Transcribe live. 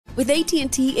With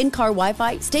AT&T in-car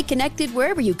Wi-Fi, stay connected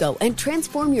wherever you go and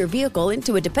transform your vehicle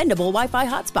into a dependable Wi-Fi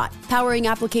hotspot. Powering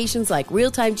applications like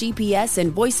real-time GPS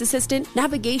and voice assistant,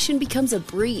 navigation becomes a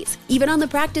breeze. Even on the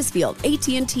practice field,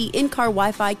 AT&T in-car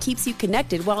Wi-Fi keeps you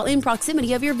connected while in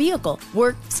proximity of your vehicle.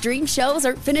 Work, stream shows,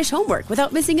 or finish homework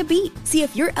without missing a beat. See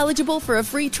if you're eligible for a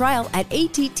free trial at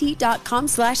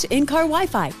att.com/in-car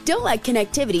Wi-Fi. Don't let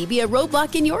connectivity be a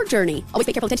roadblock in your journey. Always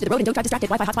pay careful attention to the road and don't drive distracted.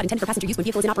 Wi-Fi hotspot intended for passenger use when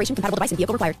vehicle is in operation. Compatible device and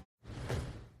vehicle required.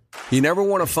 You never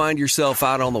want to find yourself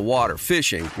out on the water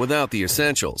fishing without the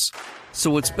essentials.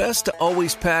 So it's best to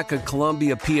always pack a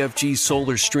Columbia PFG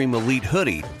Solar Stream Elite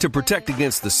hoodie to protect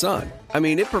against the sun. I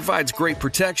mean, it provides great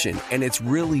protection and it's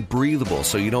really breathable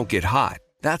so you don't get hot.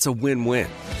 That's a win-win.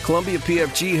 Columbia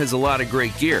PFG has a lot of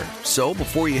great gear. So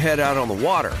before you head out on the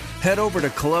water, head over to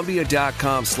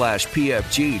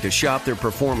Columbia.com/PFG to shop their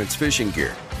performance fishing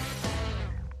gear.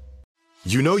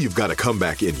 You know you've got a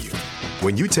comeback in you.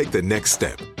 When you take the next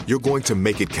step, you're going to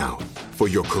make it count. For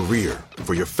your career,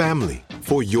 for your family,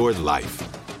 for your life.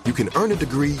 You can earn a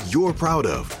degree you're proud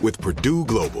of with Purdue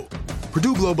Global.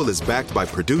 Purdue Global is backed by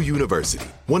Purdue University,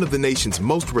 one of the nation's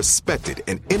most respected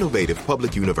and innovative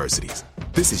public universities.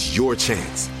 This is your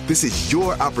chance. This is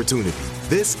your opportunity.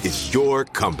 This is your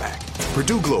comeback.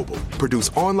 Purdue Global, Purdue's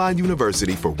online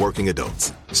university for working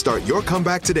adults. Start your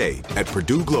comeback today at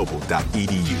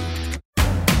purdueglobal.edu.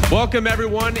 Welcome,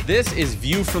 everyone. This is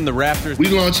View from the Rafters. We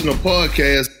launching a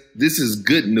podcast. This is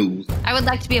good news. I would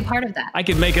like to be a part of that. I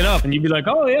could make it up, and you'd be like,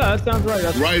 oh, yeah, that sounds right.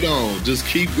 Right on. Just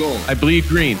keep going. I bleed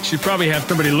green. Should probably have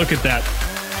somebody look at that.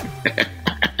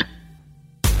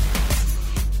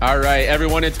 All right,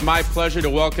 everyone. It's my pleasure to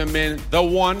welcome in the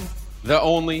one, the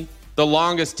only, the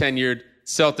longest tenured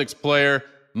Celtics player,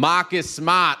 Marcus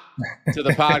Smart, to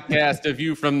the podcast, A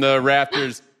View from the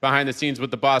Rafters, behind the scenes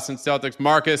with the Boston Celtics.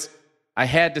 Marcus, I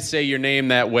had to say your name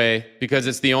that way because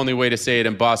it's the only way to say it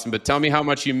in Boston. But tell me how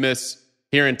much you miss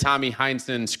hearing Tommy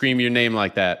Heinsohn scream your name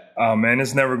like that. Oh, man,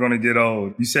 it's never going to get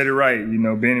old. You said it right. You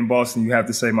know, being in Boston, you have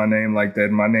to say my name like that.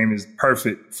 My name is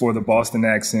perfect for the Boston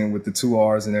accent with the 2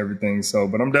 R's and everything. So,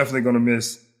 but I'm definitely going to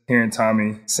miss hearing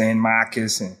Tommy saying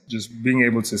Marcus and just being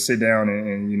able to sit down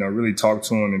and you know, really talk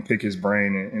to him and pick his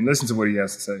brain and listen to what he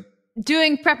has to say.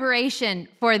 Doing preparation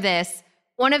for this,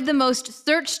 one of the most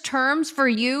searched terms for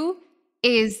you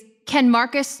is, can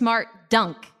Marcus Smart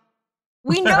dunk?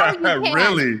 We know you can.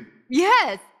 Really?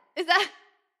 Yes. Is that?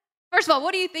 First of all,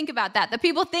 what do you think about that? The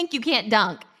people think you can't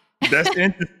dunk.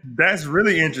 That's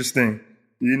really interesting.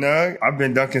 You know, I've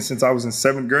been dunking since I was in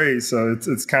 7th grade, so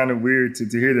it's kind of weird to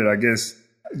hear that, I guess,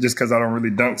 just because I don't really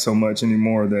dunk so much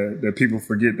anymore that people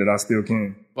forget that I still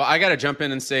can. Well, I got to jump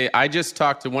in and say, I just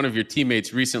talked to one of your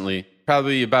teammates recently,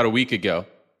 probably about a week ago,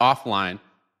 offline.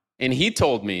 And he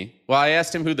told me, well, I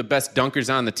asked him who the best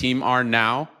dunkers on the team are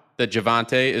now that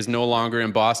Javante is no longer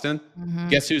in Boston. Mm-hmm.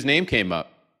 Guess whose name came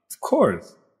up? Of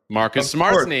course. Marcus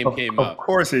Smart's name came up. Of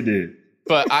course it did.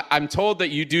 But I'm told that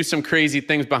you do some crazy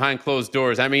things behind closed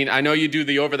doors. I mean, I know you do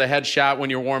the over-the-head shot when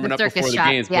you're warming up before the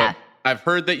games. Yeah. But I've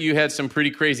heard that you had some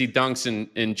pretty crazy dunks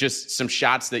and just some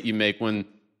shots that you make when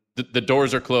the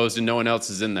doors are closed and no one else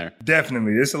is in there.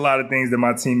 Definitely. It's a lot of things that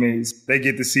my teammates, they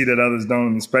get to see that others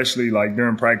don't, especially like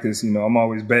during practice. You know, I'm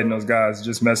always betting those guys,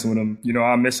 just messing with them. You know,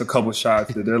 I miss a couple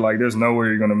shots that they're like, there's nowhere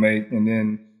you're going to make. And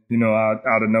then, you know, out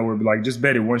of nowhere, be like, just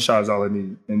bet it. One shot is all I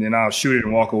need. And then I'll shoot it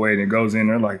and walk away and it goes in.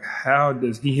 They're like, how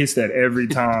does he hits that every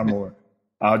time? Or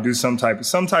I'll do some type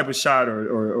of shot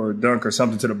or dunk or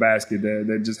something to the basket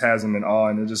that just has them in awe.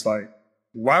 And they're just like,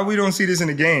 why we don't see this in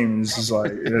the game? And it's just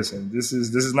like, listen, this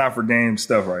is not for game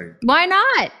stuff right here. Why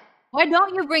not? Why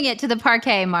don't you bring it to the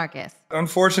parquet, Marcus?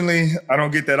 Unfortunately, I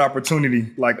don't get that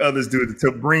opportunity like others do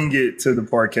to bring it to the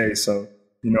parquet. So,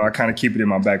 you know, I kind of keep it in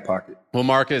my back pocket. Well,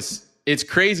 Marcus, it's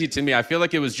crazy to me. I feel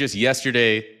like it was just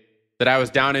yesterday that I was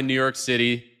down in New York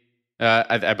City.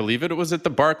 I believe it was at the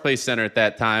Barclays Center at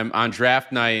that time on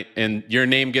draft night, and your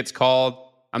name gets called.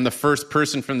 I'm the first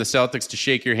person from the Celtics to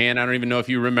shake your hand. I don't even know if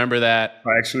you remember that.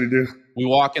 I actually do. We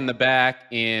walk in the back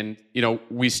and, you know,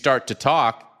 we start to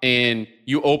talk and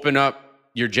you open up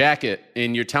your jacket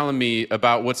and you're telling me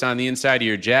about what's on the inside of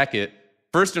your jacket.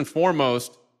 First and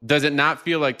foremost, does it not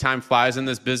feel like time flies in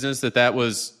this business that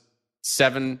was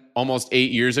 7, almost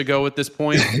 8 years ago at this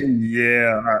point?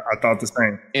 Yeah, I thought the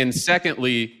same. And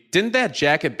secondly, didn't that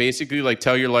jacket basically like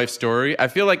tell your life story? I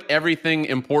feel like everything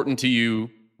important to you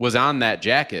was on that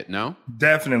jacket, no?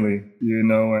 Definitely, you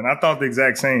know, and I thought the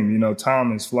exact same. You know,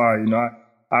 time is fly. You know,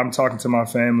 I'm talking to my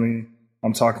family.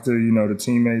 I'm talking to, you know, the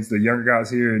teammates, the younger guys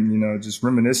here, and, you know, just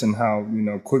reminiscing how, you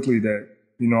know, quickly that,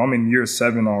 You know, I'm in year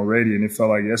 7 already, and it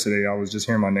felt like yesterday I was just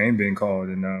hearing my name being called.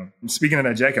 And speaking of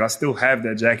that jacket, I still have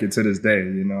that jacket to this day.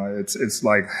 You know, it's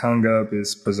like hung up,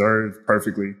 it's preserved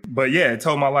perfectly. But yeah, it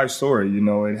told my life story. You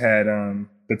know, it had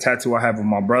the tattoo I have of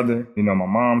my brother, you know, my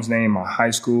mom's name, my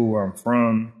high school, where I'm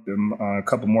from, a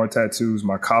couple more tattoos,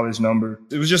 my college number.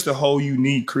 It was just a whole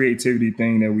unique creativity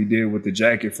thing that we did with the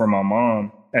jacket for my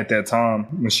mom at that time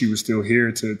when she was still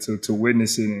here to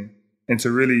witness it and to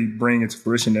really bring into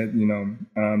fruition that, you know,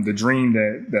 the dream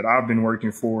that I've been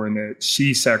working for and that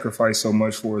she sacrificed so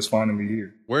much for is finally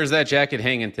here. Where's that jacket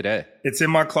hanging today? It's in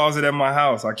my closet at my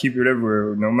house. I keep it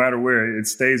everywhere, no matter where. It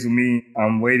stays with me.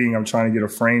 I'm waiting. I'm trying to get a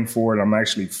frame for it. I'm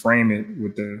actually frame it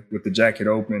with the jacket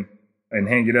open and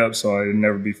hang it up so it'll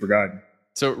never be forgotten.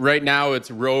 So right now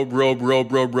it's robe,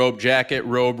 jacket,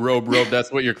 robe. That's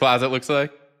what your closet looks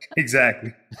like?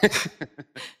 Exactly.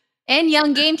 And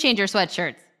Young Game Changer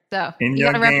sweatshirts. So and you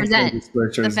got to represent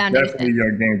the foundation. Definitely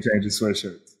Young Game Changer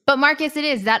sweatshirts. But Marcus, it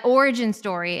is that origin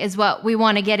story is what we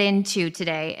want to get into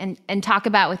today and talk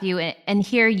about with you and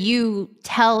hear you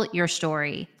tell your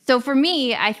story. So for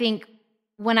me, I think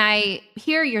when I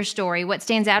hear your story, what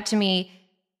stands out to me,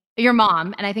 your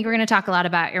mom, and I think we're going to talk a lot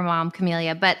about your mom,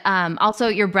 Camelia, but also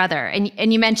your brother.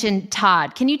 And you mentioned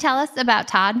Todd. Can you tell us about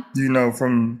Todd? You know,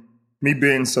 from me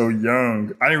being so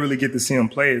young, I didn't really get to see him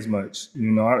play as much. You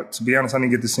know, to be honest, I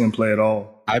didn't get to see him play at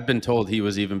all. I've been told he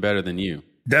was even better than you.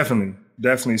 Definitely.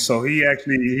 So he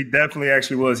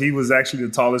definitely was. He was actually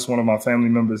the tallest one of my family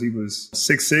members. He was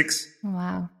 6'6".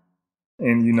 Wow.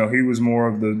 And, you know, he was more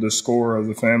of the scorer of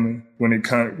the family when it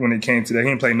came to that. He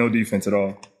didn't play no defense at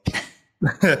all.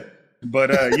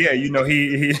 But yeah, you know,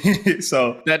 he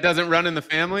so that doesn't run in the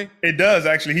family? It does,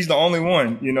 actually. He's the only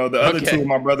one. You know, the other two of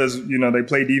my brothers, you know, they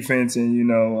play defense and, you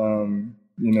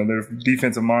know, they're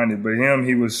defensive minded. But him,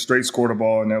 he was straight score the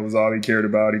ball, and that was all he cared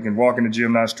about. He can walk in the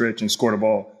gym, not stretch, and score the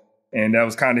ball. And that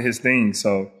was kind of his thing.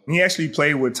 So he actually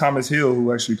played with Thomas Hill,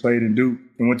 who actually played in Duke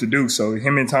and went to Duke. So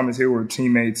him and Thomas Hill were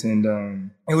teammates. And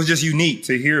it was just unique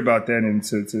to hear about that. And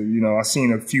to you know, I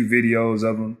seen a few videos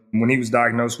of him. When he was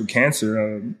diagnosed with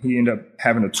cancer, he ended up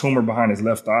having a tumor behind his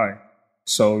left eye.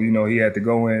 So, you know, he had to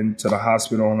go into the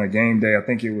hospital on a game day. I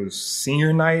think it was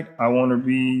senior night. I'm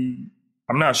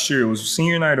not sure. It was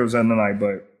senior night or it was other night.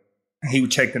 But he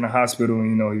checked in the hospital and,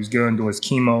 you know, he was going to do his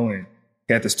chemo and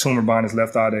he had this tumor behind his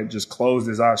left eye that just closed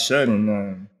his eye shut.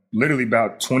 And literally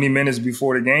about 20 minutes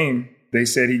before the game, they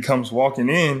said he comes walking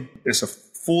in. It's a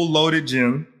full loaded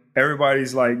gym.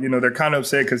 Everybody's like, you know, they're kind of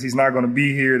upset because he's not going to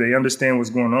be here. They understand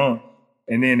what's going on.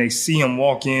 And then they see him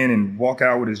walk in and walk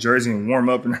out with his jersey and warm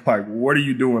up. And they're like, what are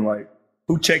you doing? Like,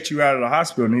 who checked you out of the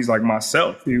hospital? And he's like,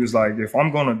 myself. He was like, if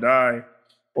I'm going to die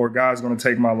or God's going to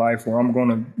take my life or I'm going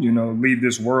to, you know, leave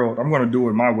this world, I'm going to do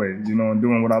it my way, you know, and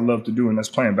doing what I love to do. And that's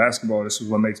playing basketball. This is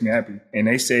what makes me happy. And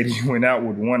they said he went out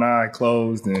with one eye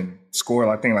closed and scored,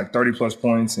 I think, like 30 plus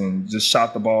points and just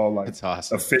shot the ball like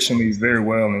efficiently very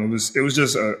well. And it was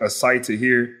just a sight to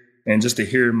hear. And just to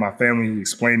hear my family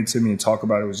explain it to me and talk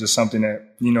about it was just something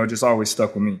that, you know, just always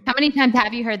stuck with me. How many times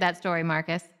have you heard that story,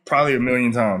 Marcus? Probably 1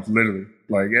 million times, literally.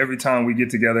 Like every time we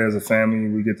get together as a family,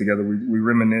 we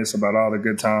reminisce about all the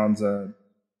good times.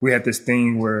 We had this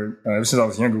thing where ever since I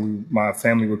was younger, my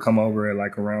family would come over at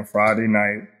like around Friday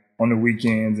night on the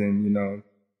weekends. And, you know,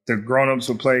 the grown-ups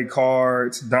would play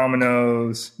cards,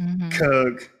 dominoes,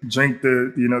 cook, drink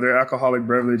their alcoholic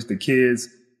beverage. The kids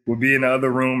would be in the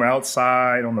other room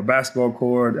outside on the basketball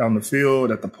court, on the field,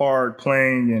 at the park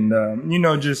playing and, you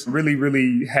know, just really,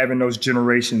 really having those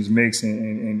generations mix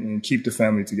and keep the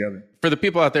family together. For the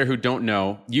people out there who don't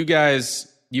know,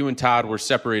 you and Todd were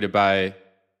separated by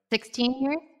 16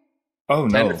 years? Oh,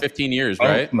 10 no. or 15 years,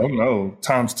 right? No.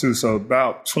 Times two. So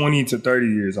about 20 to 30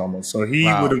 years almost. So he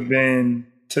would have been,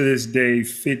 to this day,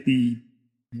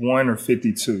 51 or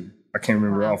 52. I can't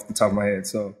remember off the top of my head.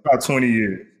 So about 20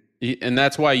 years. And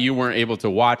that's why you weren't able to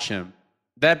watch him.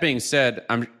 That being said,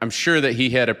 I'm sure that he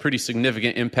had a pretty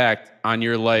significant impact on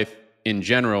your life in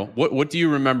general. What do you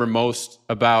remember most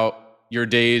about your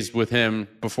days with him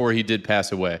before he did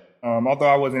pass away? Although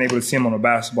I wasn't able to see him on a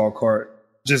basketball court,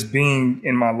 just being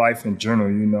in my life in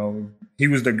general, you know, he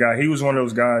was the guy. He was one of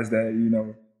those guys that, you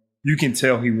know, you can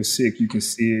tell he was sick. You can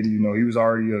see it. You know, he was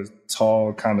already a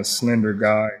tall, kind of slender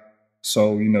guy.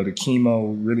 So, you know, the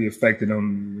chemo really affected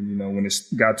him, you know, when it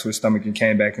got to his stomach and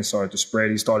came back and started to spread.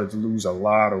 He started to lose a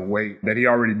lot of weight that he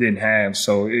already didn't have.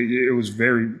 So it was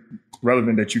very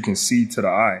relevant that you can see to the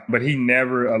eye. But he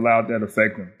never allowed that to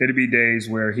affect him. There'd be days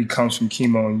where he comes from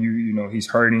chemo and you know, he's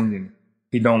hurting and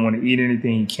he don't want to eat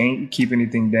anything. He can't keep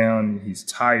anything down. He's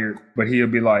tired. But he'll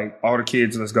be like, all the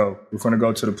kids, let's go. We're going to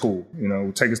go to the pool. You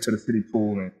know, take us to the city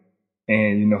pool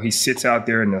And, you know, he sits out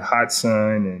there in the hot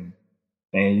sun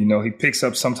and, you know, he picks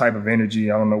up some type of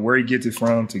energy. I don't know where he gets it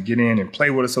from to get in and play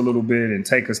with us a little bit and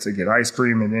take us to get ice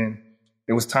cream. And then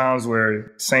it was times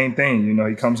where same thing, you know,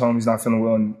 he comes home, he's not feeling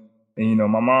well. And, you know,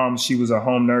 my mom, she was a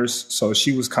home nurse, so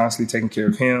she was constantly taking care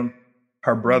of him.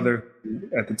 Her brother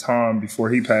at the time before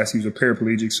he passed, he was a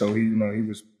paraplegic. So he, you know, he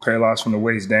was paralyzed from the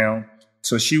waist down.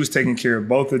 So she was taking care of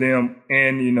both of them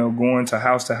and, you know, going to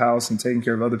house and taking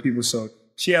care of other people. So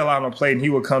she had a lot on her plate, and he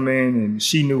would come in and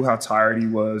she knew how tired he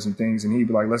was and things. And he'd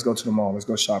be like, let's go to the mall. Let's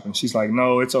go shopping. She's like,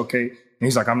 no, it's okay. And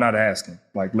he's like, I'm not asking.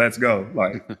 Like, let's go.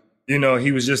 Like, you know,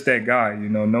 he was just that guy, you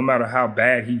know, no matter how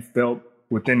bad he felt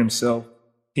within himself,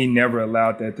 he never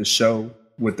allowed that to show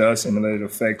with us and let it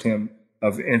affect him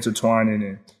of intertwining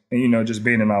and, you know, just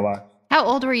being in our life. How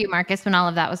old were you, Marcus, when all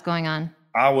of that was going on?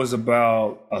 I was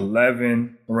about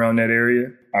 11, around that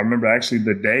area. I remember actually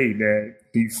the day that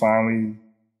he finally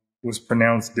was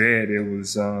pronounced dead. It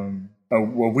was a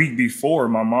week before.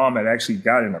 My mom had actually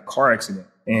got in a car accident,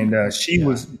 and she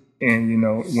was, and you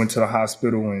know, went to the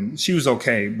hospital, and she was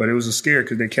okay, but it was a scare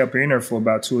because they kept her in there for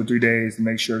about 2 or 3 days to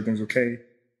make sure everything's okay.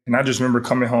 And I just remember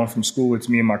coming home from school. It's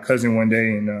me and my cousin one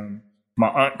day, and my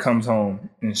aunt comes home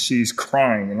and she's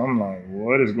crying, and I'm like,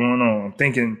 what is going on? I'm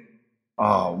thinking,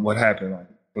 oh, what happened? Like,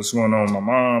 what's going on with my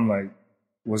mom? Like,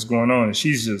 what's going on? And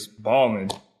she's just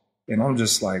bawling. And I'm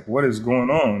just like, what is going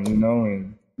on? You know,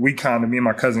 and me and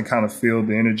my cousin kind of feel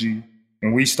the energy,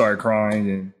 and we start crying.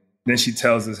 And then she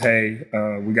tells us, hey,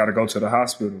 we got to go to the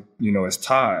hospital. You know, it's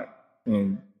Todd.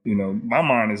 And, you know, my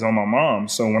mind is on my mom.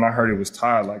 So when I heard it was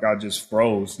Todd, like, I just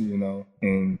froze, you know,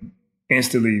 and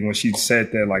instantly when she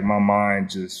said that, like, my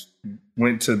mind just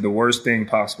went to the worst thing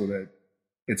possible, that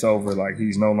it's over. Like,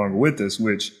 he's no longer with us,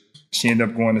 which she ended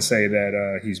up going to say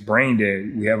that he's brain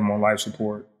dead. We have him on life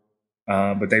support.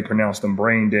 But they pronounced him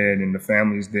brain dead, and the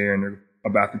family's there, and they're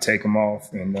about to take him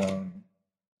off. And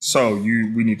so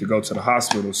we need to go to the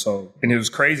hospital. So, and it was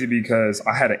crazy because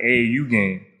I had an AAU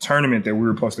game tournament that we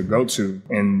were supposed to go to,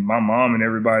 and my mom and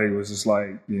everybody was just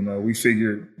like, you know, we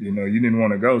figured, you know, you didn't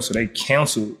want to go, so they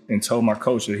canceled and told my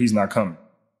coach that he's not coming,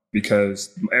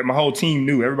 because my whole team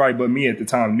knew, everybody but me at the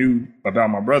time knew about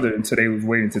my brother until they was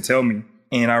waiting to tell me.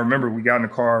 And I remember we got in the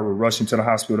car, we're rushing to the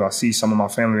hospital. I see some of my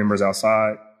family members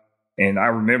outside. And I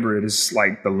remember it's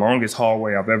like the longest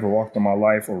hallway I've ever walked in my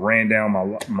life or ran down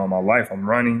my life. I'm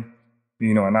running,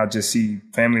 you know, and I just see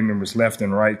family members left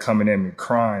and right coming at me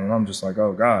crying. And I'm just like,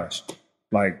 oh, gosh,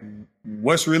 like,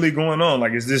 what's really going on?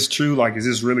 Like, is this true? Like, is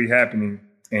this really happening?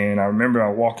 And I remember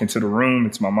I walk into the room.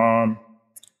 It's my mom,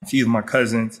 a few of my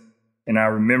cousins. And I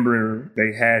remember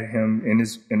they had him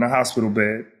in the hospital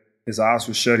bed. His eyes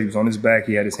were shut. He was on his back.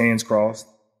 He had his hands crossed.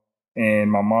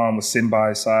 And my mom was sitting by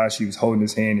his side. She was holding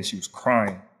his hand and she was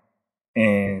crying.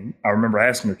 And I remember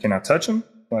asking her, can I touch him?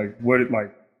 Like, what,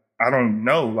 like, I don't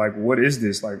know. Like, what is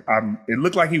this? Like, it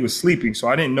looked like he was sleeping. So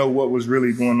I didn't know what was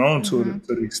really going on to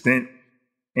the extent.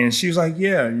 And she was like,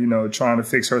 yeah, you know, trying to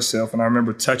fix herself. And I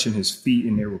remember touching his feet,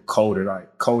 and they were cold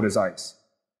as ice.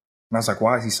 And I was like,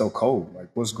 why is he so cold? Like,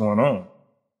 what's going on?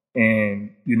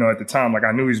 And, you know, at the time, like,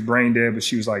 I knew he was brain dead, but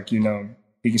she was like, you know,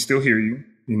 he can still hear you.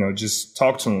 You know, just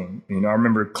talk to him. You know, I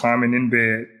remember climbing in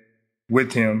bed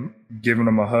with him, giving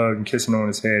him a hug and kissing him on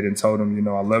his head, and told him, you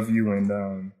know, I love you.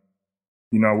 And,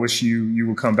 you know, I wish you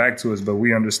would come back to us, but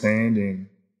we understand. And,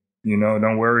 you know,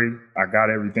 don't worry. I got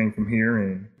everything from here.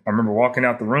 And I remember walking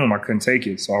out the room. I couldn't take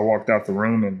it. So I walked out the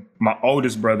room, and my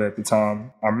oldest brother at the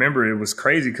time, I remember it was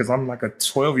crazy because I'm like a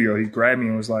 12-year-old. He grabbed me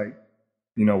and was like,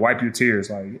 you know, wipe your tears.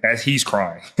 Like, as he's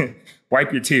crying,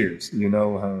 wipe your tears, you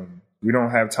know, we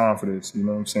don't have time for this. You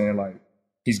know what I'm saying? Like,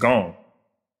 he's gone.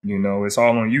 You know, it's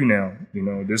all on you now. You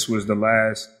know, this was the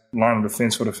last line of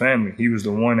defense for the family. He was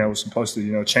the one that was supposed to,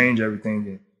 you know, change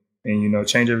everything and you know,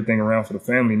 change everything around for the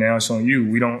family. Now it's on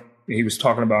you. He was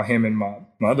talking about him and my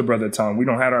other brother at the time. We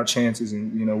don't have our chances,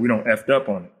 and, you know, we don't effed up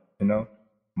on it. You know,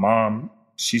 mom,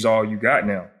 she's all you got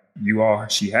now. You are,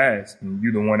 she has, and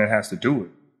you're the one that has to do it.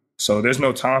 So there's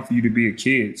no time for you to be a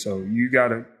kid. So you got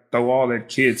to throw all that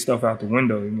kid stuff out the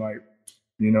window. And, like,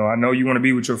 you know, I know you want to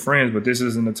be with your friends, but this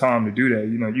isn't the time to do that.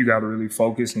 You know, you got to really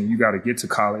focus, and you got to get to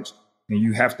college, and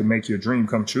you have to make your dream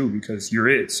come true because you're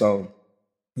it. So,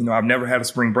 you know, I've never had a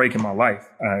spring break in my life.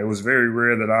 It was very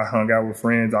rare that I hung out with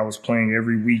friends. I was playing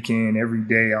every weekend, every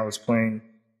day. I was playing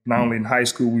not only in high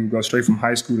school. We would go straight from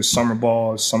high school to summer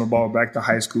ball back to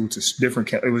high school to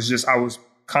different. It was just, I was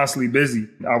constantly busy.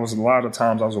 A lot of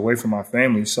times I was away from my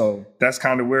family. So that's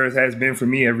kind of where it has been for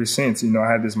me ever since. You know,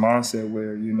 I had this mindset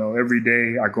where, you know, every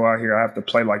day I go out here, I have to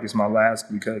play like it's my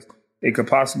last, because it could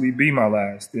possibly be my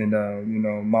last. And, you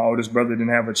know, my oldest brother didn't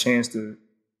have a chance to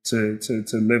to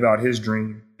live out his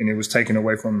dream, and it was taken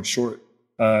away from him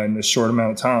in a short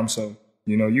amount of time. So,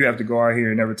 you know, you have to go out here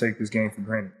and never take this game for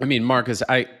granted. I mean, Marcus,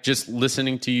 I just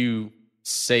listening to you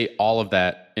say all of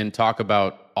that and talk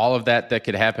about all of that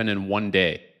could happen in one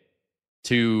day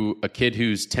to a kid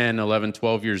who's 10, 11,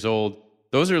 12 years old.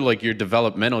 Those are like your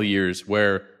developmental years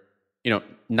where, you know,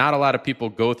 not a lot of people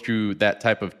go through that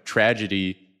type of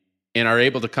tragedy and are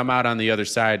able to come out on the other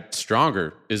side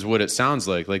stronger, is what it sounds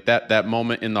like. Like that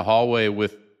moment in the hallway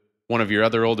with one of your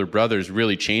other older brothers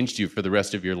really changed you for the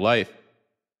rest of your life.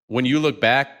 When you look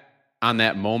back on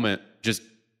that moment, just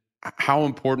how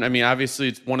important, I mean, obviously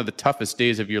it's one of the toughest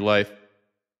days of your life,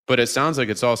 but it sounds like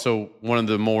it's also one of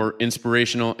the more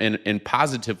inspirational and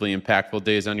positively impactful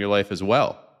days on your life as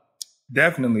well.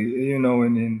 Definitely, you know,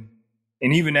 and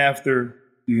even after,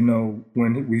 you know,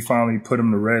 when we finally put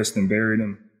him to rest and buried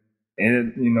him,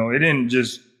 and you know, it didn't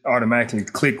just automatically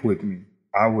click with me.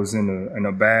 I was in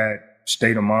a bad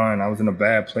state of mind. I was in a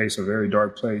bad place, a very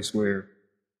dark place where,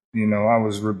 you know, I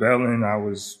was rebelling. I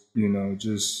was, you know,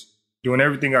 just doing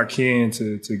everything I can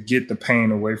to get the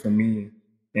pain away from me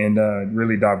and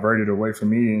really divert it away from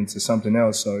me into something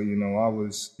else. So, you know, I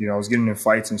was getting in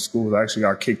fights in school. I actually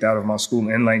got kicked out of my school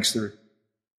in Lancaster,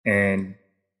 and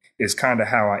it's kind of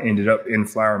how I ended up in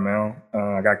Flower Mound.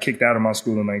 I got kicked out of my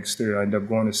school in Lancaster. I ended up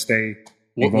going to stay.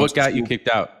 What got you kicked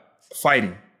out?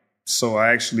 Fighting. So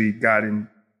I actually got in.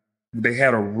 They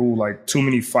had a rule, like too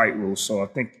many fight rules. So I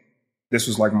think this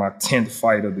was like my 10th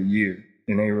fight of the year.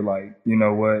 And they were like, you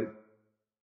know what?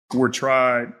 We're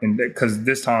tried. And because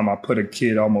this time I put a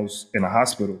kid almost in a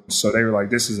hospital. So they were like,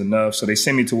 this is enough. So they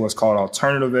sent me to what's called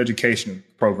Alternative Education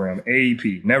Program,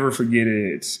 AEP. Never forget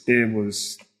it. It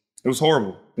was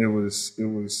horrible.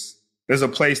 There's a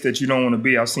place that you don't want to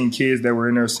be. I've seen kids that were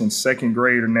in there since second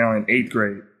grade or now in 8th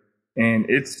grade. And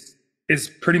it's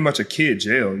pretty much a kid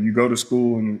jail. You go to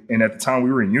school and at the time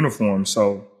we were in uniform.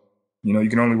 So, you know, you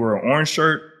can only wear an orange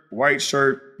shirt, white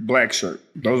shirt, black shirt.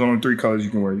 Those are only 3 colors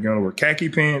you can wear. You can only wear khaki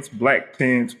pants, black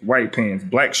pants, white pants,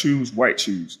 black shoes, white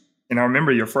shoes. And I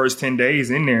remember your first 10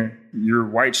 days in there, your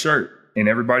white shirt. And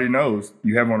everybody knows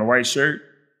you have on a white shirt,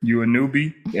 you a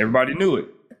newbie. Everybody knew it.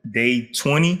 Day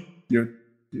 20, you're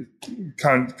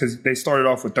kind of, because they started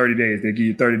off with 30 days. They give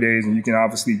you 30 days and you can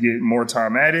obviously get more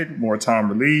time added, more time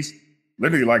released.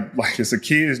 Literally like it's a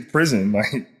kid's prison.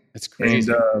 Like, it's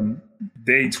crazy. And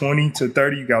day 20 to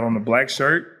 30, you got on the black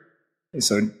shirt. And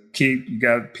so you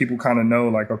got people kind of know,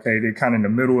 like, okay, they're kind of in the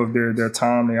middle of their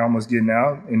time. They're almost getting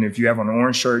out. And if you have on an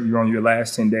orange shirt, you're on your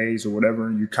last 10 days or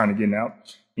whatever, you're kind of getting out.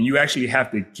 And you actually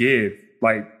have to give,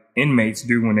 like inmates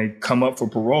do when they come up for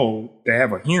parole, they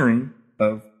have a hearing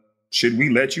of, should we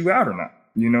let you out or not?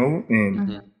 You know,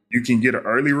 and you can get an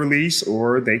early release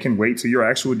or they can wait till your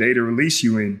actual day to release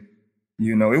you. And,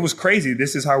 you know, it was crazy.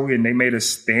 This is how they made us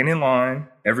stand in line.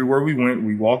 Everywhere we went,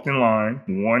 we walked in line,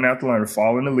 one after the other,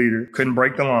 following the leader, couldn't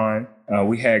break the line.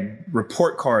 We had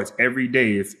report cards every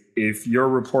day. If your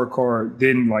report card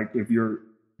didn't, like, if your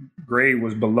grade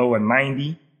was below a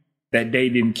 90, that day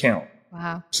didn't count.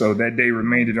 Wow. So that day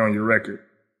remained on your record.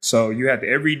 So you had to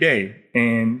every day.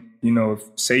 And, you know, if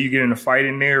say you get in a fight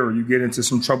in there or you get into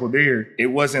some trouble there, it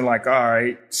wasn't like, all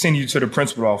right, send you to the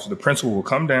principal office. The principal will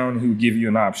come down and he will give you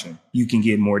an option. You can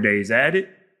get more days added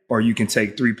or you can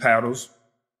take 3 paddles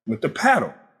with the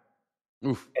paddle.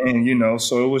 Oof. And, you know,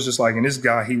 so it was just like, and this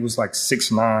guy, he was like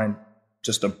 6'9",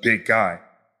 just a big guy.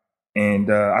 And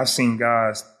I've seen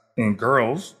guys and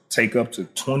girls take up to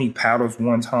 20 paddles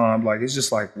one time. Like, it's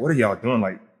just like, what are y'all doing?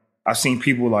 Like, I've seen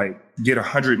people like get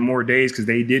 100 more days because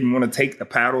they didn't want to take the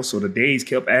paddle. So the days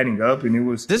kept adding up and it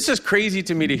was. This is just crazy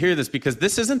to me to hear this because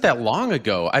this isn't that long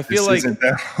ago. I feel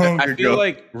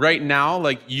like right now,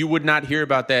 like you would not hear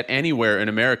about that anywhere in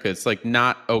America. It's like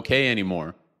not okay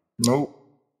anymore. Nope.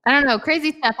 I don't know.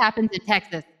 Crazy stuff happens in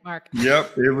Texas, Mark.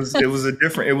 Yep. It was a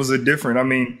different. I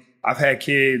mean, I've had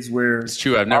kids where it's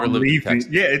true. I've never lived in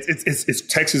Texas. Yeah, it's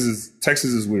Texas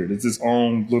is weird. It's its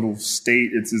own little state.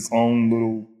 It's its own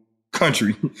little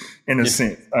country in a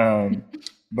sense.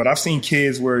 But I've seen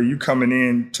kids where you coming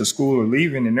in to school or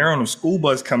leaving and they're on a school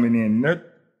bus coming in.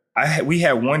 We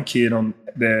had one kid on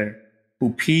there who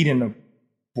peed in a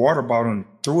water bottle and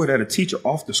threw it at a teacher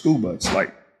off the school bus.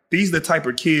 Like, these are the type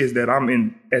of kids that I'm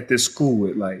in at this school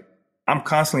with. Like, I'm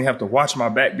constantly have to watch my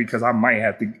back because I might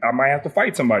have to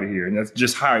fight somebody here. And that's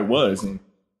just how it was. And,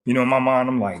 you know, in my mind,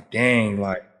 I'm like, dang,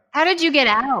 like. How did you get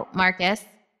out, Marcus?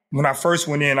 When I first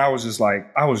went in, I was just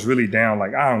like, I was really down.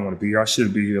 Like, I don't want to be here. I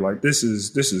shouldn't be here. Like, this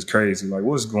is crazy. Like,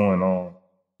 what's going on?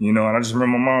 You know, and I just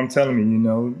remember my mom telling me, you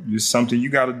know, it's something you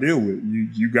got to deal with.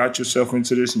 You got yourself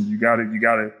into this and you got to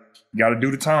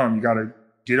do the time. You got to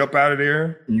get up out of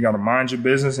there. And you got to mind your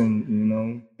business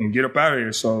and get up out of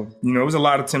there. So, it was a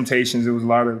lot of temptations. It was a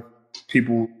lot of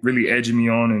people really edging me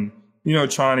on and,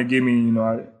 trying to get me,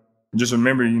 I just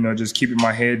remember, just keeping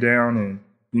my head down and,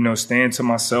 staying to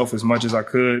myself as much as I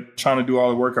could, trying to do all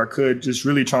the work I could, just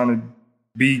really trying to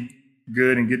be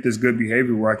good and get this good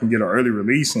behavior where I can get an early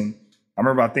release. And I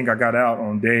remember, I think I got out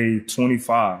on day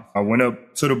 25. I went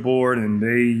up to the board and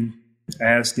they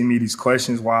asking me these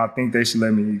questions, why I think they should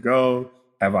let me go.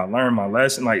 Have I learned my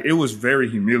lesson? Like, it was very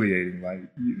humiliating.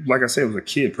 Like I said, it was a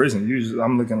kid prison.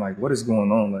 I'm looking like, what is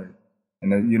going on? Like,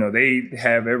 and then, they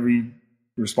have every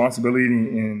responsibility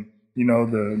and,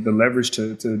 the leverage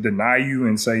to deny you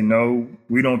and say, no,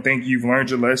 we don't think you've learned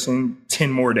your lesson,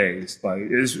 10 more days. Like,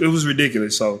 it was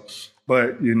ridiculous. So,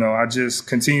 but, I just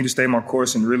continued to stay my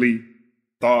course and really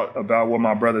thought about what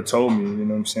my brother told me. You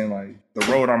know what I'm saying? Like,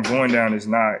 the road I'm going down is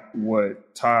not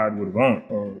what Todd would want.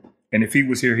 And if he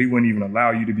was here, he wouldn't even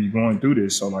allow you to be going through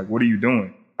this. So, like, what are you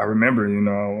doing? I remember,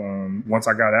 once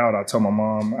I got out, I told my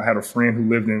mom, I had a friend who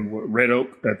lived in Red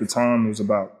Oak at the time. It was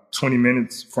about 20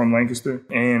 minutes from Lancaster.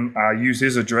 And I used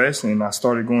his address and I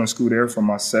started going to school there from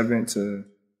my 7th to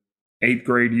 8th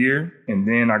grade year. And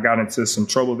then I got into some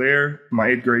trouble there, my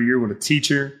 8th grade year with a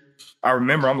teacher. I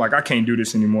remember, I'm like, I can't do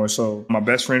this anymore. So my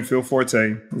best friend, Phil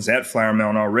Forte, was at Flower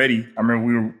Mound already. I remember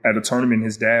we were at a tournament.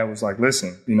 His dad was like,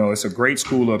 listen, it's a great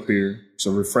school up here. It's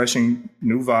a refreshing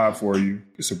new vibe for you.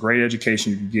 It's a great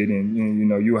education you can get in.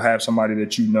 And, you'll have somebody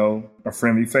that a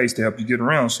friendly face to help you get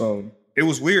around. So it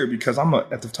was weird because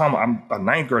at the time, I'm a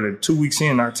 9th grader. 2 weeks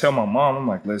in, I tell my mom, I'm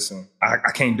like, listen,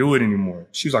 I can't do it anymore.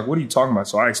 She was like, what are you talking about?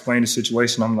 So I explained the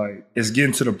situation. I'm like, it's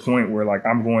getting to the point where, like,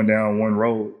 I'm going down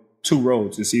two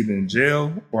roads. It's either in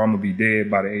jail or I'm going to be dead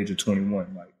by the age of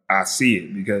 21. Like, I see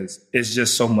it because it's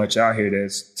just so much out here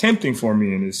that's tempting for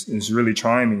me and it's really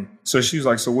trying me. So she was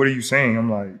like, so what are you saying? I'm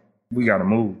like, we got to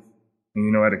move.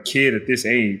 And, at a kid at this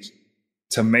age,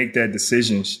 to make that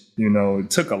decision, it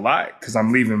took a lot because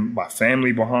I'm leaving my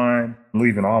family behind. I'm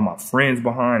leaving all my friends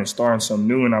behind and starting something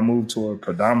new. And I moved to a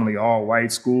predominantly all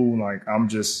white school. Like, I'm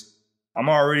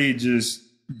already just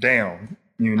down,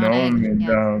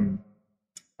 And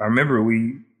I remember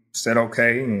we said,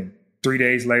 okay. And 3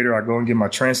 days later, I go and get my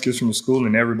transcripts from the school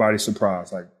and everybody's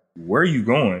surprised. Like, where are you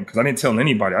going? Because I didn't tell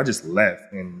anybody. I just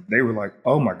left. And they were like,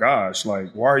 oh my gosh,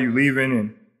 like, why are you leaving?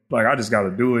 And like, I just got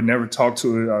to do it. Never talked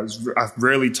to it. I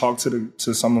rarely talked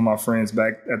to some of my friends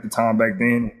back at the time back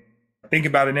then. Think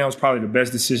about it now, it's probably the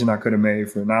best decision I could have made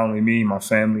for not only me, my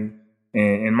family,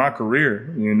 and my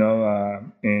career, and,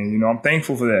 I'm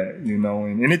thankful for that,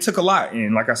 and it took a lot.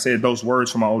 And like I said, those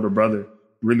words from my older brother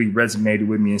really resonated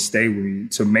with me and stayed with me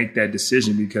to make that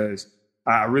decision because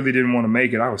I really didn't want to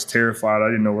make it. I was terrified. I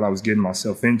didn't know what I was getting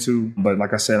myself into. But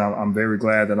like I said, I'm very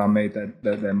glad that I made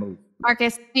that move.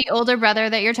 Marcus, the older brother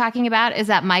that you're talking about, is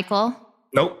that Michael?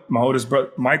 Nope. My oldest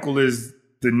brother, Michael, is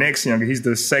the next youngest. He's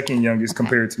the second youngest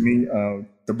compared to me.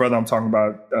 The brother I'm talking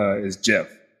about is Jeff.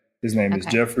 His name is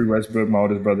Jeffrey Westbrook. My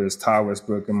oldest brother is Ty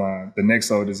Westbrook. And the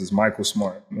next oldest is Michael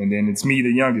Smart. And then it's me,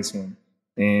 the youngest one.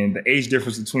 And the age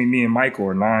difference between me and Michael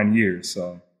are 9 years.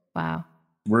 So wow,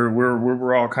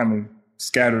 we're all kind of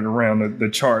scattered around the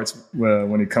charts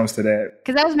when it comes to that.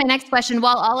 Because that was my next question.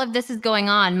 While all of this is going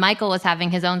on, Michael was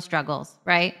having his own struggles,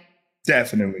 right?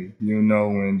 Definitely,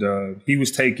 and he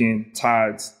was taking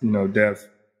Todd's, death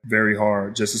very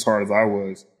hard, just as hard as I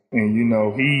was. And,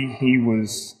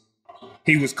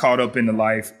 he was caught up in the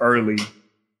life early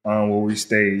where we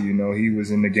stayed. He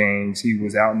was in the gangs. He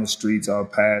was out in the streets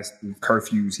out past the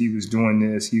curfews. He was doing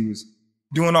this. He was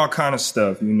doing all kind of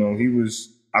stuff.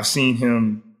 I've seen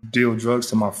him deal drugs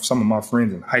to some of my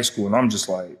friends in high school. And I'm just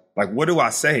like, what do I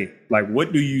say? Like,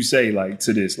 what do you say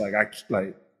to this?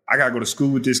 I gotta go to school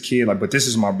with this kid. But this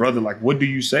is my brother. Like, what do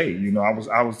you say?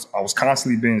 I was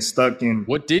constantly being stuck in.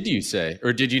 What did you say?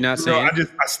 Or did you not say?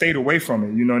 I stayed away from it,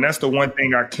 and that's the one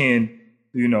thing I can,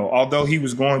 although he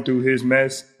was going through his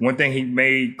mess, one thing he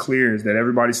made clear is that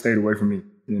everybody stayed away from me.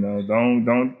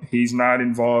 He's not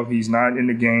involved. He's not in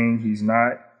the gang. He's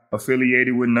not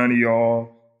affiliated with none of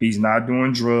y'all. He's not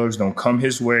doing drugs. Don't come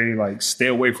his way. Like, stay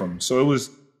away from him. So it was,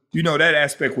 that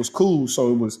aspect was cool.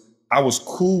 So I was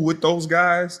cool with those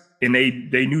guys and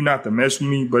they knew not to mess with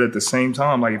me. But at the same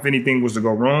time, like, if anything was to go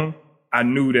wrong, I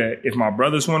knew that if my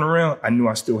brothers weren't around, I knew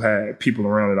I still had people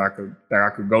around that I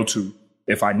could go to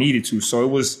if I needed to. So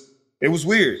it was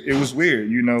weird. It was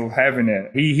weird, having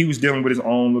that. He was dealing with his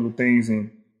own little things and,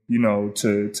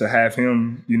 to have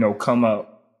him, come up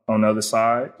on the other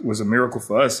side was a miracle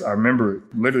for us. I remember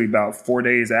literally about 4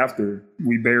 days after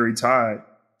we buried Todd,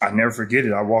 I never forget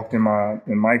it. I walked in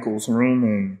Michael's room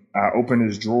and I opened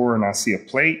his drawer and I see a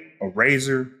plate, a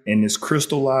razor, and this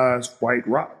crystallized white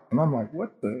rock. And I'm like,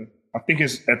 what the? I think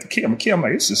it's at the kid. I'm a kid. I'm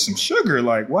like, this is some sugar.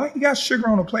 Like, why he got sugar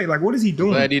on a plate? Like, what is he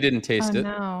doing? Glad he didn't taste it.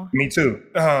 No. Me too.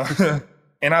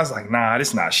 And I was like, nah,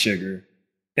 this not sugar.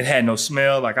 It had no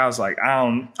smell. Like, I was like,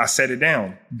 I set it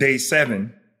down. Day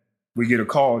 7, we get a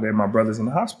call that my brother's in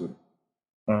the hospital.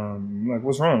 I'm like,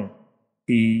 what's wrong?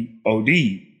 He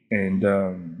OD'd.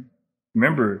 And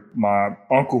remember, my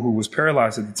uncle, who was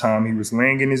paralyzed at the time, he was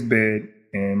laying in his bed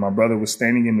and my brother was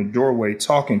standing in the doorway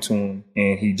talking to him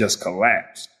and he just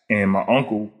collapsed. And my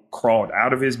uncle crawled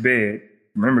out of his bed,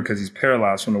 remember, because he's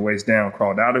paralyzed from the waist down,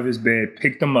 crawled out of his bed,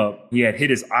 picked him up. He had hit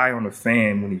his eye on the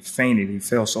fan. When he fainted, he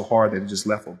fell so hard that it just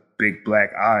left a big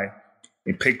black eye.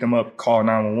 They picked him up, called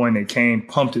 911. They came,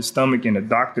 pumped his stomach, and the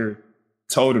doctor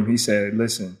told him, he said,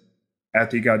 listen,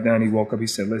 after he got done, he woke up, he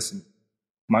said, listen,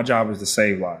 my job is to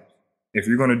save lives. If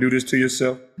you're going to do this to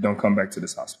yourself, don't come back to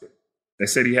this hospital. They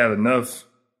said he had enough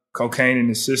cocaine in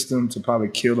his system to probably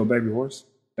kill a baby horse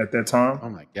at that time. Oh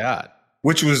my God.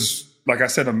 Which was, like I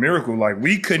said, a miracle. Like,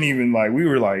 we couldn't even, like, we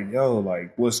were like, yo,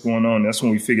 like, what's going on? That's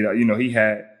when we figured out,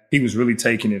 he was really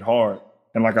taking it hard.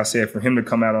 And like I said, for him to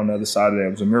come out on the other side of that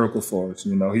was a miracle for us.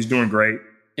 He's doing great.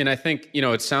 And I think,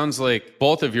 it sounds like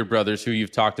both of your brothers who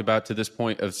you've talked about to this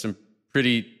point of some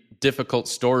pretty difficult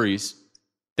stories,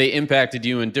 they impacted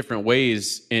you in different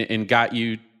ways and got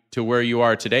you to where you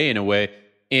are today in a way.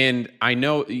 And I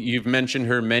know you've mentioned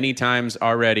her many times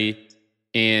already.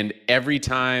 And every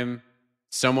time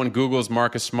someone Googles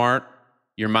Marcus Smart,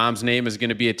 your mom's name is going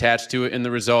to be attached to it in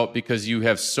the result because you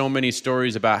have so many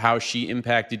stories about how she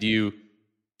impacted you,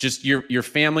 just your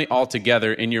family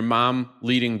altogether, and your mom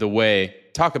leading the way.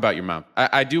 Talk about your mom.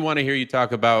 I do want to hear you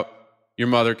talk about your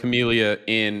mother, Camelia,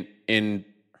 and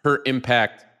her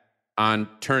impact on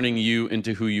turning you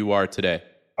into who you are today.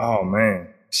 Oh, man.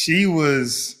 She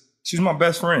was my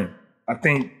best friend. I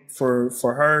think for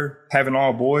her, having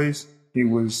all boys, it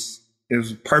was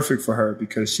perfect for her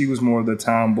because she was more of the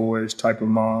tomboyish type of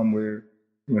mom where,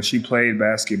 she played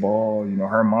basketball.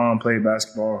 Her mom played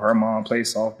basketball. Her mom played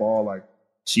softball. Like,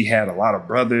 she had a lot of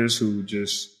brothers who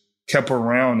just kept her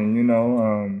around.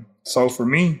 And, so for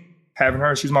me, having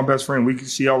her, she's my best friend.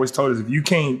 She always told us, if you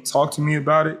can't talk to me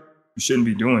about it, you shouldn't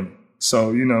be doing it.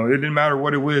 So, it didn't matter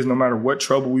what it was, no matter what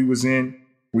trouble we was in,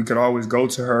 we could always go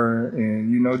to her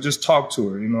and, just talk to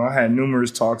her. I had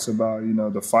numerous talks about,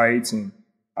 the fights and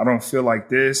I don't feel like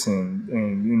this.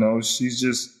 And she's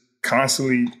just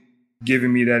constantly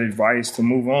giving me that advice to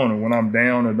move on. And when I'm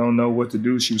down or don't know what to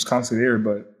do, she was constantly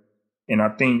there. And I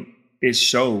think it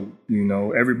showed,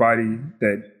 everybody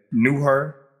that knew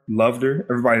her loved her.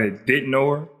 Everybody that didn't know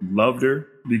her loved her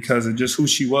because of just who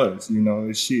she was.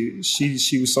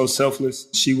 She was so selfless.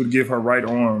 She would give her right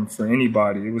arm for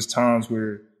anybody. It was times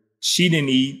where she didn't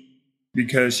eat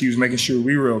because she was making sure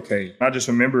we were okay. I just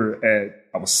remember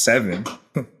I was 7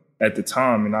 at the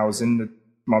time, and I was in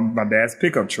my dad's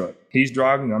pickup truck. He's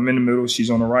driving, I'm in the middle, she's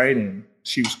on the right, and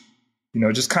she was,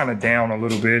 just kind of down a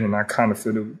little bit. And I kind of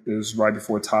feel it was right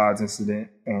before Todd's incident,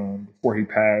 before he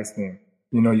passed. And,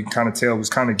 you can kind of tell it was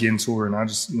kind of getting to her. And I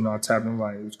just, I tapped him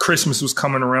like, Christmas was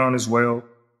coming around as well.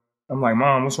 I'm like,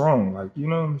 Mom, what's wrong? Like,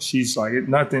 she's like,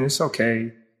 nothing, it's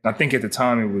okay. I think at the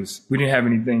time we didn't have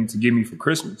anything to give me for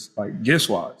Christmas, like gifts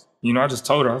wise. I just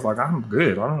told her, I was like, I'm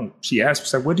good. She asked me,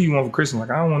 she's like, what do you want for Christmas?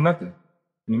 Like, I don't want nothing.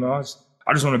 I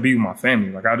just want to be with my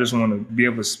family. Like, I just want to be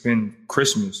able to spend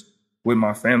Christmas with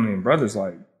my family and brothers.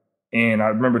 Like, and I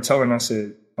remember telling her, I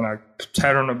said, and I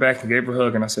patted her on the back and gave her a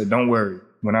hug and I said, don't worry.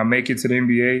 When I make it to the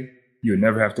NBA, you'll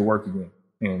never have to work again.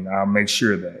 And I'll make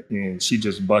sure of that. And she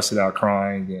just busted out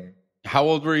crying. And how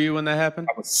old were you when that happened?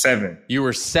 I was 7. You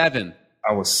were 7.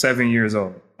 I was 7 years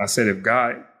old. I said,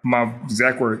 my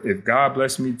exact word, if God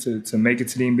blessed me to make it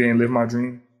to the NBA and live my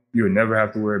dream, you'll never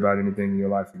have to worry about anything in your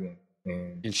life again.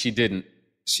 And she didn't.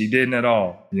 She didn't at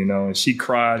all, and she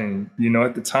cried. And,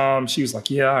 at the time she was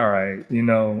like, yeah, all right.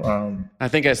 I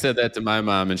think I said that to my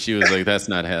mom and she was like, that's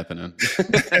not happening.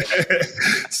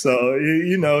 So,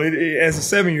 as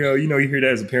a 7-year-old, you hear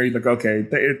that as a parent, you're like, okay,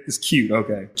 it's cute.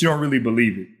 Okay. But you don't really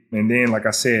believe it. And then, like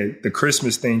I said, the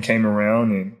Christmas thing came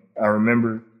around and I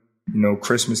remember,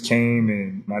 Christmas came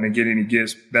and I didn't get any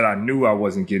gifts that I knew I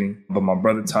wasn't getting. But my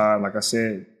brother Todd, like I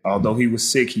said, although he was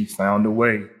sick, he found a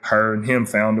way. Her and him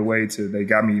found a way they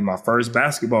got me my first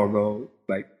basketball goal,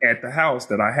 like at the house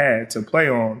that I had to play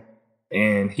on.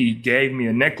 And he gave me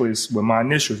a necklace with my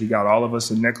initials. He got all of us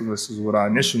a necklaces with our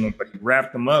initials, but he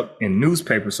wrapped them up in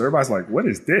newspaper. So everybody's like, what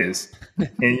is this?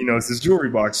 And, it's this jewelry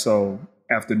box. So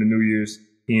after the New Year's,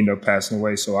 he ended up passing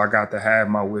away. So I got to have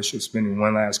my wish of spending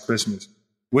one last Christmas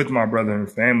with my brother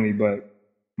and family. But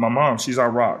my mom, she's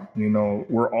our rock. You know,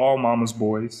 we're all mama's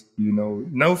boys. You know,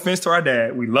 no offense to our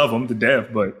dad. We love him to death,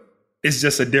 but it's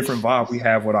just a different vibe we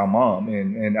have with our mom.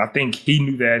 And I think he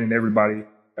knew that, and everybody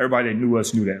that knew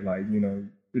us knew that. Like, you know,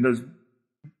 it does,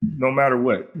 no matter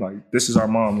what, like, this is our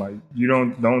mom. Like, you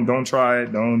don't try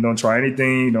it. Don't try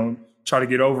anything. Don't try to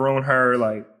get over on her.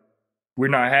 Like, we're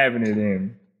not having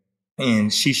it.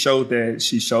 And she showed that.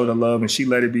 She showed the love, and she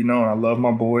let it be known. I love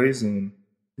my boys, and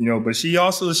you know, but she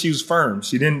was firm.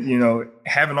 She didn't, you know,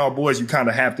 having all boys, you kind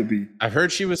of have to be. I've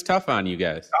heard she was tough on you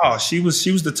guys. Oh, she was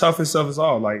the toughest of us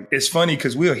all. Like, it's funny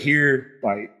because we'll hear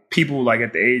like people like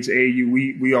at the age of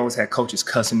AAU, we always had coaches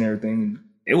cussing and everything.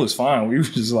 It was fine. We were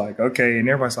just like, okay. And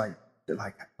everybody's like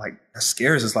that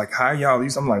scares us. Like, how y'all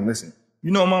these? I'm like, listen, you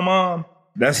know, my mom,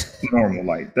 that's normal.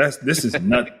 Like, this is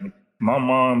nothing. My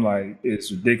mom, like,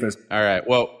 it's ridiculous. All right.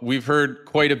 Well, we've heard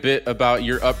quite a bit about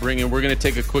your upbringing. We're going to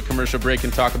take a quick commercial break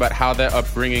and talk about how that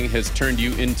upbringing has turned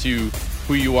you into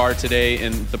who you are today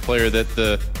and the player that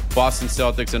the Boston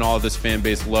Celtics and all of this fan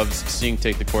base loves seeing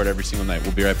take the court every single night.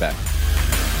 We'll be right back.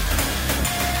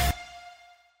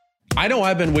 I know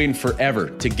I've been waiting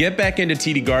forever to get back into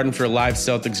TD Garden for a live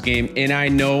Celtics game, and I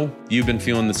know you've been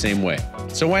feeling the same way.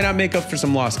 So why not make up for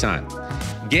some lost time?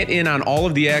 Get in on all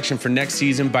of the action for next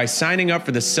season by signing up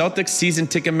for the Celtics season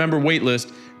ticket member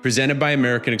waitlist presented by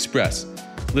American Express.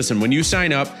 Listen, when you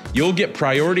sign up, you'll get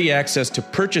priority access to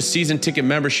purchase season ticket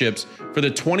memberships for the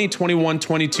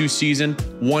 2021-22 season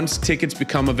once tickets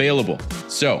become available.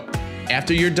 So,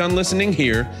 after you're done listening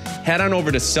here, head on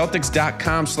over to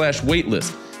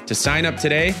Celtics.com/waitlist to sign up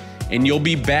today, and you'll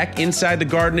be back inside the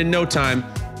Garden in no time,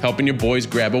 helping your boys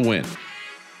grab a win.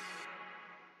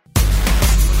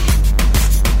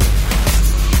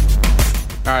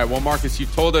 All right, well, Marcus, you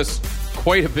told us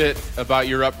quite a bit about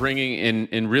your upbringing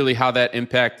and really how that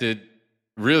impacted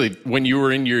really when you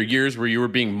were in your years where you were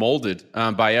being molded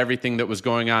by everything that was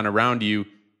going on around you,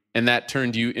 and that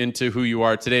turned you into who you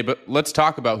are today. But let's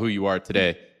talk about who you are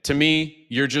today. To me,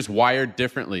 you're just wired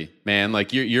differently, man.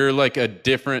 Like, you're like a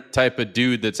different type of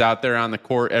dude that's out there on the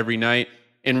court every night.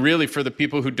 And really, for the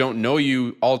people who don't know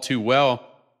you all too well,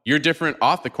 you're different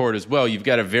off the court as well. You've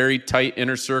got a very tight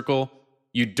inner circle.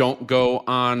 You don't go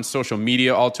on social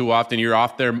media all too often. You're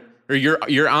off there, or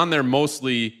you're on there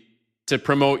mostly to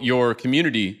promote your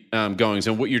community goings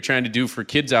and what you're trying to do for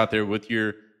kids out there with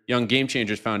your Young Game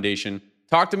Changers Foundation.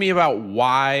 Talk to me about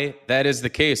why that is the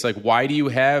case. Like, why do you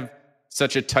have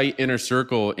such a tight inner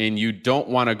circle and you don't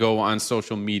want to go on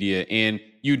social media and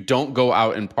you don't go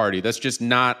out and party? That's just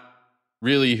not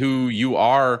really who you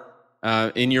are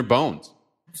in your bones.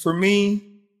 For me,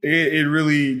 it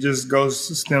really just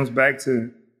stems back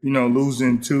to, you know,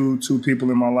 losing two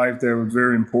people in my life that were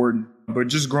very important. But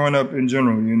just growing up in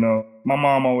general, you know, my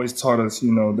mom always taught us,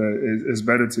 you know, that it's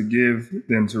better to give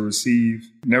than to receive.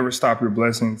 Never stop your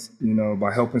blessings, you know,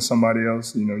 by helping somebody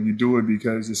else. You know, you do it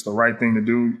because it's the right thing to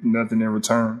do, nothing in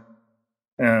return.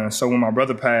 And so when my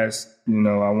brother passed, you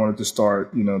know, I wanted to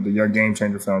start, you know, the Young Game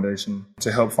Changer Foundation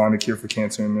to help find a cure for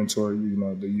cancer and mentor, you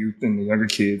know, the youth and the younger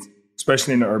kids,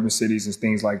 especially in the urban cities and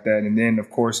things like that. And then, of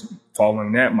course,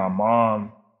 following that, my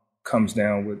mom comes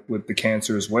down with the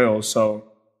cancer as well. So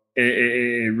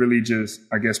it really just,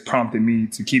 I guess, prompted me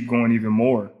to keep going even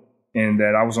more, and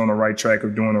that I was on the right track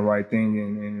of doing the right thing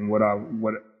and what I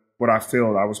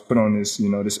felt I was put on this,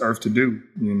 you know, this earth to do.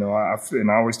 You know, I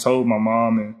always told my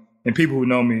mom and people who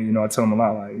know me, you know, I tell them a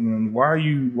lot, like, you know, why are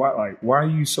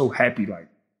you so happy? Like,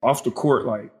 off the court,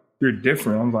 like, you're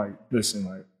different. I'm like, listen,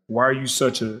 like, why are you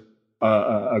such a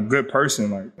good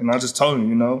person? Like, and I just told him,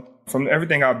 you know, from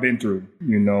everything I've been through,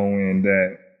 you know, and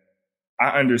that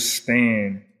I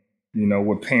understand, you know,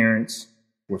 what families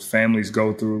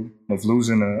go through of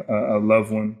losing a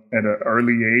loved one at an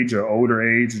early age or older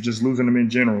age, or just losing them in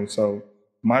general. So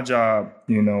my job,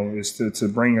 you know, is to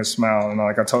bring a smile. And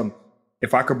like I told him,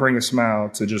 if I could bring a smile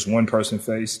to just one person's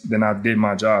face, then I did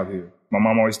my job here. My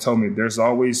mom always told me there's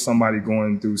always somebody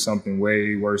going through something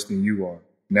way worse than you are.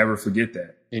 Never forget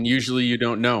that. And usually you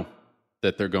don't know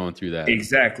that they're going through that.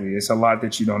 Exactly. It's a lot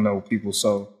that you don't know people.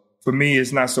 So for me,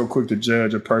 it's not so quick to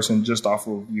judge a person just off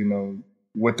of, you know,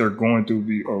 what they're going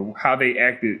through or how they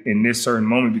acted in this certain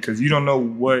moment, because you don't know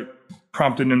what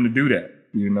prompted them to do that.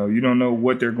 You know, you don't know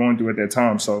what they're going through at that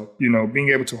time. So, you know, being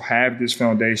able to have this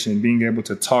foundation, being able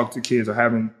to talk to kids, or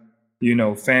having, you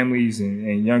know, families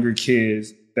and younger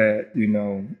kids that, you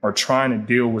know, are trying to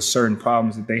deal with certain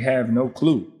problems that they have no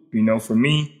clue. You know, for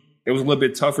me, it was a little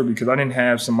bit tougher because I didn't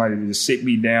have somebody to just sit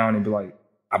me down and be like,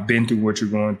 I've been through what you're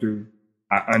going through.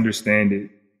 I understand it.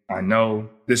 I know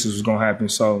this is what's going to happen.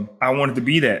 So I wanted to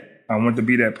be that. I wanted to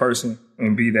be that person.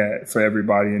 and be that for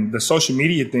everybody. And the social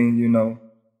media thing, you know,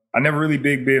 I never really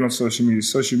big on social media.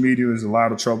 Social media is a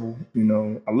lot of trouble. You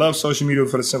know, I love social media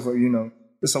for the simple, you know,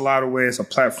 it's a lot of ways, a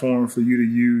platform for you to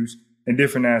use in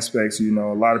different aspects. You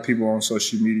know, a lot of people on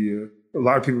social media, a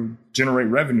lot of people generate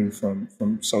revenue from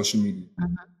social media,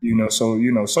 you know, so,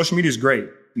 you know, social media is great,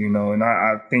 you know, and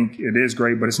I think it is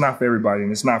great, but it's not for everybody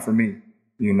and it's not for me.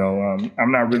 You know,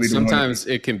 I'm not really. Sometimes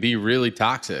it can be really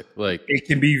toxic. Like it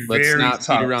can be very let's not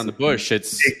toxic. beat around the bush. It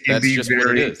can that's be just very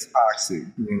what it is. Toxic.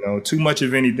 You know, too much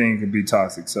of anything can be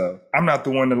toxic. So I'm not the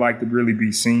one that like to really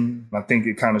be seen. I think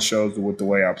it kind of shows with the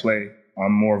way I play.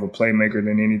 I'm more of a playmaker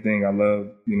than anything. I love,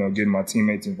 you know, getting my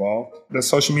teammates involved. The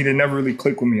social media never really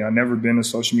clicked with me. I never been to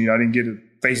social media. I didn't get a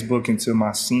Facebook until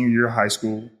my senior year of high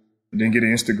school. I didn't get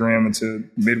an Instagram until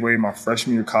midway my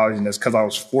freshman year of college, and that's because I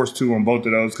was forced to on both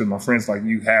of those because my friends like,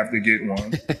 you have to get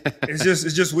one. It's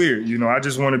just weird. You know, I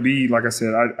just want to be, like I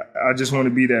said, I just want to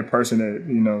be that person that,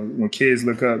 you know, when kids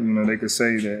look up, you know, they could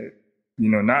say that, you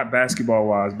know, not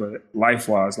basketball-wise, but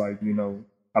life-wise, like, you know,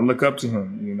 I look up to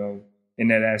him, you know, in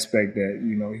that aspect that,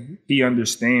 you know, he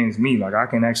understands me. Like, I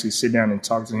can actually sit down and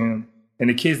talk to him. And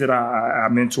the kids that I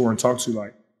mentor and talk to,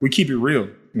 like, we keep it real.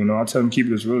 You know, I tell them keep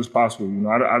it as real as possible. You know,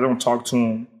 I don't talk to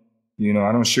them. You know,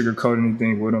 I don't sugarcoat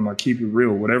anything with them. I keep it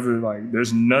real. Whatever, like,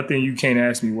 there's nothing you can't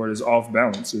ask me where it's off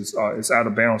balance. It's out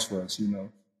of balance for us, you know.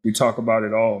 We talk about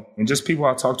it all. And just people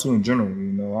I talk to in general, you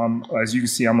know. As you can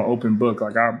see, I'm an open book.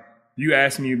 Like, you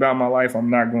ask me about my life, I'm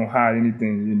not going to hide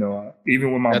anything, you know.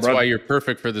 Even with my brother. That's why you're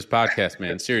perfect for this podcast,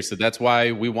 man. Seriously, that's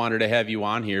why we wanted to have you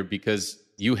on here, because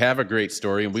you have a great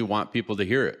story and we want people to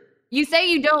hear it. You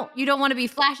say you don't want to be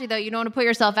flashy, though. You don't want to put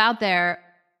yourself out there,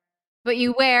 but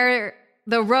you wear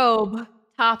the robe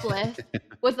topless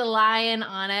with a lion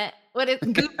on it. What is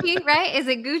Gucci, right? Is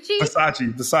it Gucci?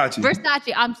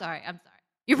 Versace. I'm sorry.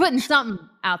 You're putting something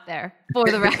out there for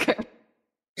the record.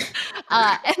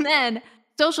 And then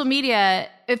social media,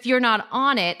 if you're not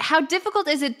on it, how difficult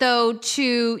is it, though,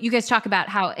 you guys talk about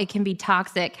how it can be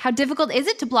toxic. How difficult is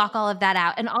it to block all of that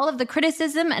out and all of the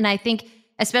criticism? And I think,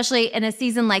 especially in a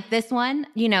season like this one,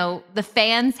 you know, the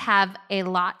fans have a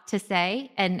lot to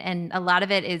say, and a lot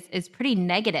of it is pretty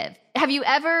negative. Have you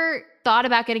ever thought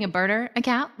about getting a burner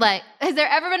account? Like, has there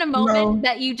ever been a moment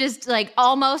that you just like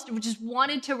almost just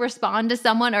wanted to respond to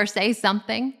someone or say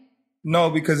something? No,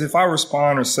 because if I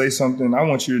respond or say something, I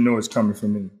want you to know it's coming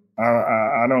from me.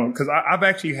 I don't, because I've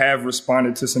actually have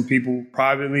responded to some people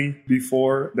privately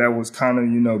before that was kind of,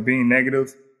 you know, being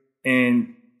negative.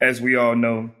 And as we all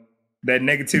know, that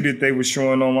negativity that they were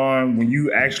showing online, when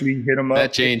you actually hit them up,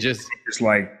 that changes. It's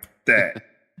like that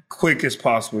quick as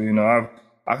possible. You know,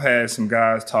 I've had some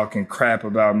guys talking crap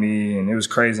about me, and it was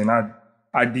crazy. And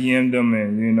I DM'd them,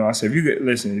 and, you know, I said, if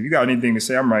you got anything to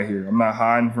say, I'm right here. I'm not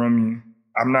hiding from you.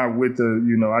 I'm not with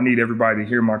you know, I need everybody to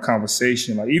hear my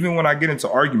conversation. Like, even when I get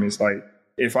into arguments, like,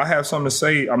 if I have something to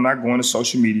say, I'm not going to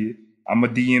social media. I'm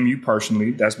going to DM you personally.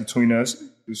 That's between us.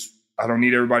 I don't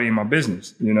need everybody in my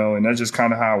business, you know, and that's just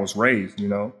kind of how I was raised, you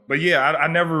know. But yeah, I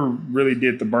never really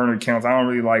did the burner accounts. I don't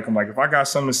really like them. Like, if I got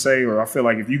something to say, or I feel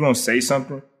like if you're going to say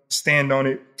something, stand on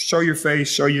it, show your face,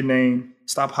 show your name,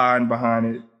 stop hiding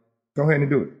behind it. Go ahead and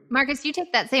do it. Marcus, you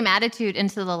take that same attitude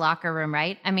into the locker room,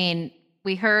 right? I mean,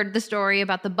 we heard the story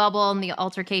about the bubble and the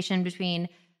altercation between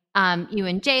you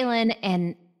and Jalen,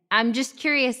 and I'm just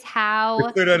curious how...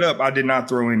 To clear that up, I did not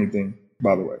throw anything,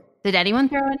 by the way. Did anyone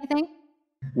throw anything?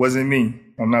 Wasn't me.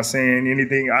 I'm not saying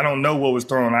anything. I don't know what was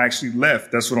thrown. I actually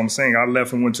left. That's what I'm saying. I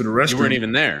left and went to the restroom. You weren't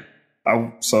even there.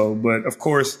 But of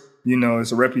course, you know,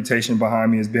 it's a reputation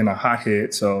behind me as being a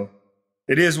hothead. So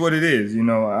it is what it is. You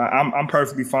know, I'm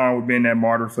perfectly fine with being that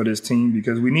martyr for this team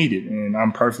because we need it. And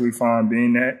I'm perfectly fine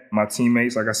being that. My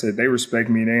teammates, like I said, they respect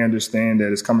me. They understand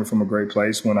that it's coming from a great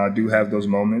place when I do have those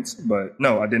moments. But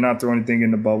no, I did not throw anything in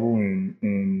the bubble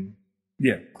and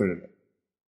yeah, clear it up.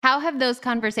 How have those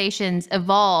conversations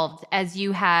evolved as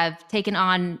you have taken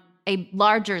on a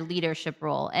larger leadership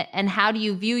role? And how do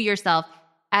you view yourself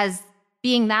as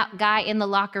being that guy in the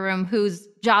locker room whose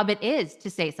job it is to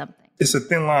say something? It's a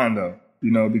thin line, though, you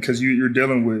know, because you're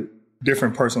dealing with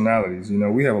different personalities. You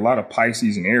know, we have a lot of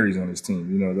Pisces and Aries on this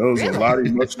team. You know, those are a lot of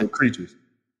emotional creatures.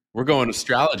 We're going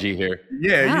astrology here.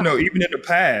 Yeah, wow. You know, even in the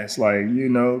past, like, you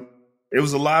know, it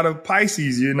was a lot of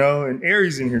Pisces, you know, and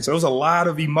Aries in here. So it was a lot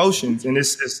of emotions. And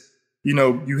it's just, you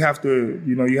know, you have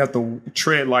to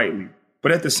tread lightly.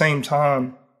 But at the same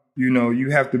time, you know,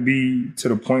 you have to be to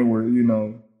the point where, you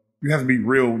know, you have to be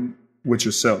real with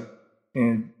yourself.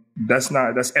 And that's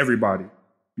everybody,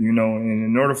 you know. And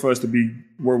in order for us to be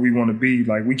where we want to be,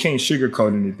 like, we can't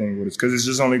sugarcoat anything with us because it's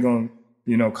just only going to,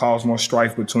 you know, cause more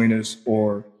strife between us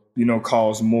or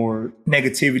cause more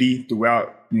negativity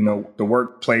throughout, the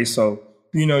workplace. So,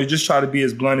 you just try to be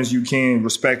as blunt as you can,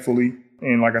 respectfully.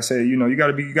 And like I said, you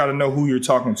got to know who you're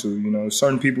talking to.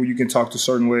 Certain people you can talk to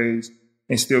certain ways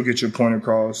and still get your point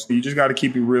across. You just got to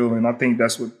keep it real. And I think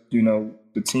that's what,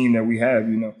 the team that we have,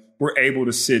 we're able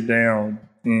to sit down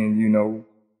and,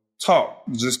 talk,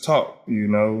 just talk,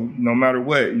 no matter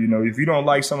what. If you don't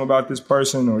like something about this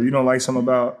person or you don't like something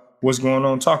about what's going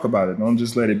on, talk about it. Don't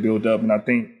just let it build up. And I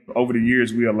think over the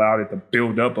years, we allowed it to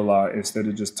build up a lot instead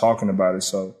of just talking about it.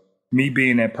 So me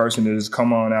being that person to just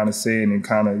come on out and say it and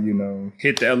kind of,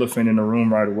 hit the elephant in the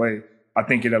room right away, I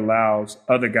think it allows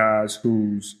other guys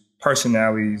whose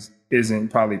personalities isn't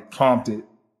probably prompted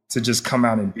to just come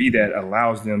out and be that,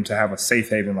 allows them to have a safe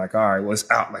haven. Like, all right, well,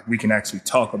 it's out. Like, we can actually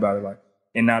talk about it, like,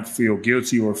 and not feel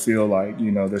guilty or feel like,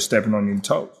 they're stepping on your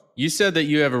toes. You said that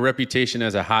you have a reputation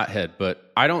as a hothead,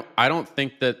 but I don't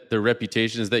think that the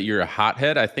reputation is that you're a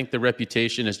hothead. I think the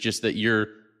reputation is just that you're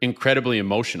incredibly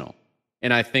emotional.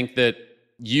 And I think that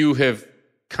you have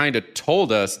kind of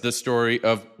told us the story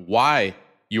of why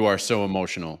you are so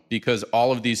emotional, because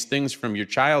all of these things from your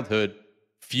childhood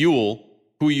fuel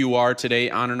who you are today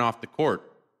on and off the court.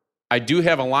 I do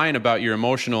have a line about your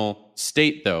emotional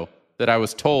state, though, that I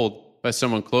was told by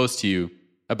someone close to you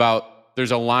about.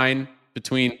 There's a line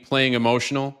between playing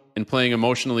emotional and playing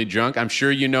emotionally drunk. I'm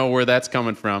sure you know where that's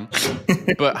coming from.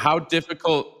 But how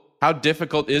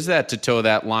difficult is that to toe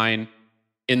that line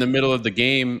in the middle of the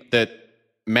game that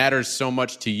matters so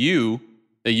much to you,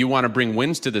 that you want to bring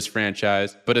wins to this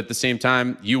franchise, but at the same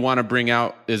time, you want to bring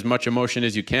out as much emotion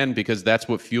as you can because that's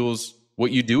what fuels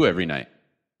what you do every night?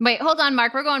 Wait, hold on,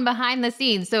 Mark. We're going behind the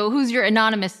scenes. So who's your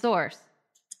anonymous source?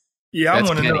 Yeah, I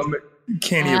want to know.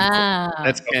 Kenny.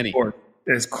 That's Kenny.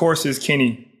 Of course, it's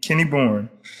Kenny. Kenny Bourne.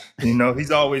 He's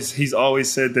always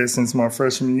said that since my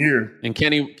freshman year. And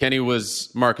Kenny was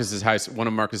one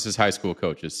of Marcus's high school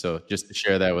coaches. So just to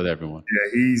share that with everyone.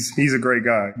 Yeah, he's a great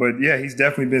guy. But yeah, he's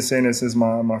definitely been saying that since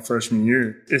my freshman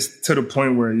year. It's to the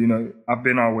point where, I've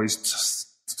been always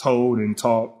told and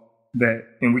taught that,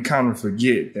 and we kind of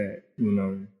forget that,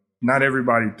 not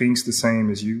everybody thinks the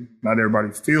same as you. Not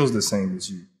everybody feels the same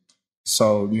as you.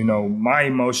 So, my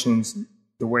emotions,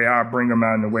 the way I bring them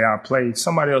out and the way I play,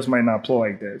 somebody else might not play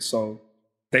like that. So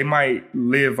they might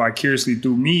live vicariously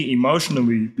through me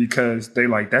emotionally because they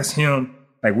like, that's him.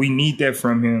 Like, we need that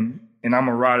from him. And I'm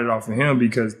going to ride it off of him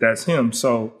because that's him.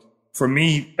 So for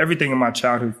me, everything in my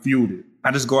childhood fueled it.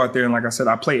 I just go out there and, like I said,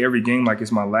 I play every game like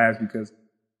it's my last because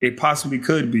it possibly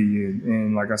could be.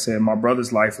 And like I said, my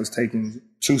brother's life was taken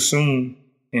too soon.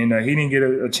 And he didn't get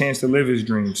a chance to live his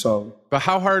dream. So, but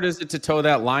how hard is it to toe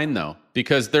that line, though?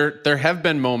 Because there have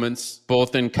been moments,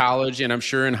 both in college and I'm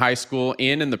sure in high school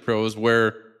and in the pros,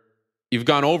 where you've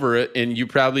gone over it and you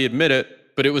probably admit it,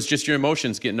 but it was just your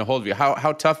emotions getting a hold of you.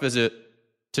 How tough is it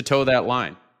to toe that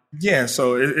line? Yeah,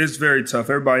 so it's very tough.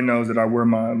 Everybody knows that I wear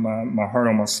my heart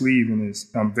on my sleeve, and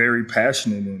I'm very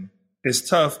passionate. And it's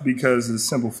tough because of the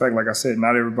simple fact, like I said,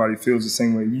 not everybody feels the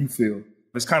same way you feel.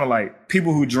 It's kind of like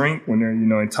people who drink when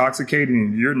they're, intoxicated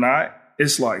and you're not.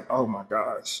 It's like, oh my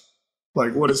gosh,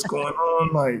 like what is going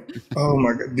on? Like, oh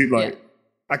my God, dude, like, yeah.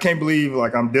 I can't believe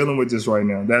like I'm dealing with this right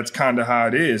now. That's kind of how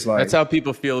it is. Like, that's how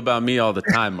people feel about me all the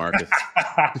time, Marcus.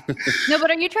 No,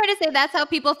 but are you trying to say that's how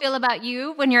people feel about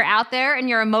you when you're out there and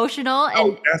you're emotional?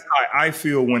 And that's how I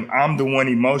feel when I'm the one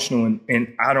emotional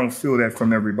and I don't feel that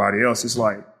from everybody else. It's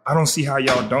like, I don't see how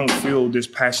y'all don't feel this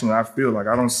passion that I feel. Like,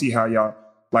 I don't see how y'all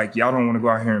don't want to go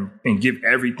out here and give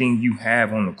everything you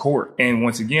have on the court. And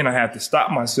once again, I have to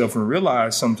stop myself and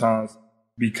realize sometimes,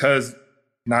 because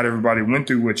not everybody went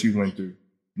through what you went through.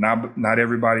 Not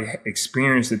everybody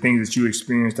experienced the things that you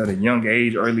experienced at a young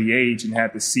age, early age, and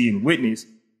had to see and witness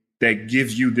that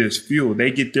gives you this fuel. They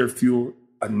get their fuel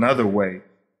another way.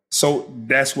 So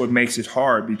that's what makes it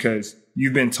hard, because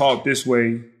you've been taught this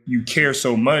way. You care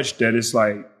so much that it's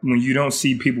like when you don't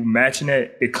see people matching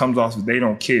that, it comes off as they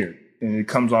don't care. And it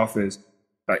comes off as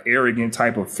an arrogant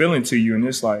type of feeling to you. And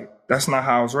it's like, that's not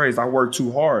how I was raised. I work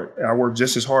too hard. I work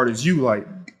just as hard as you. Like,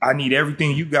 I need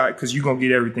everything you got because you're going to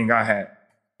get everything I had.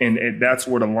 And that's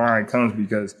where the line comes,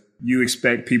 because you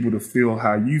expect people to feel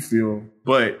how you feel.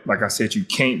 But like I said, you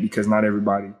can't, because not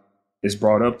everybody is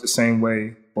brought up the same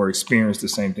way or experienced the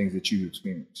same things that you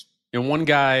experienced. And one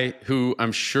guy who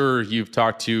I'm sure you've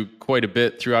talked to quite a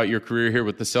bit throughout your career here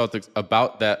with the Celtics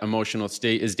about that emotional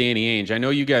state is Danny Ainge. I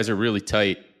know you guys are really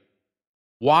tight.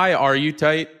 Why are you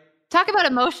tight? Talk about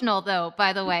emotional, though,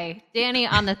 by the way. Danny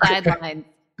on the sideline.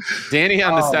 Danny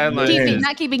on the sideline.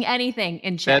 Not keeping anything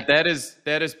in check. That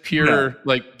is pure,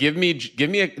 like, give me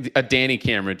a Danny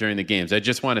camera during the games. I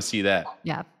just want to see that.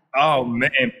 Yeah. Oh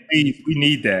man, please, we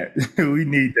need that. We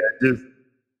need that. Just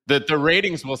The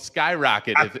ratings will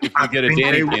skyrocket if we get a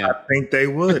Danny Cam. I think they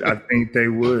would. I think they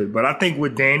would. But I think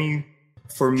with Danny,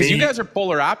 for me, because you guys are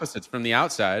polar opposites from the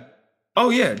outside. Oh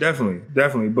yeah,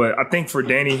 definitely. But I think for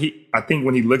Danny, I think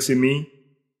when he looks at me,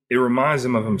 it reminds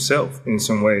him of himself in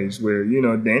some ways. Where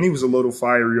Danny was a little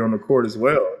fiery on the court as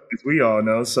well, as we all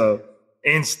know. So.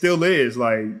 And still is.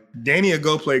 Like, Danny will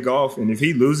go play golf, and if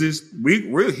he loses,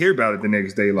 we'll hear about it the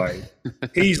next day. Like,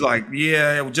 he's like,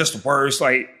 yeah, it was just worse.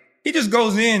 Like, he just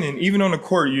goes in, and even on the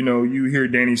court, you hear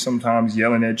Danny sometimes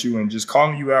yelling at you and just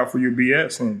calling you out for your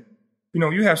BS. And,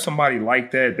 you have somebody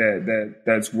like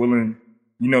that's willing,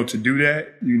 to do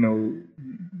that,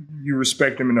 you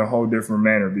respect them in a whole different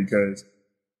manner, because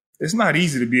it's not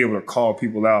easy to be able to call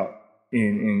people out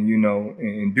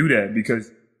and do that, because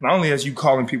not only as you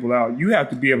calling people out, you have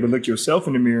to be able to look yourself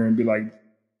in the mirror and be like,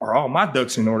 are all my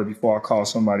ducks in order before I call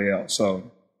somebody else?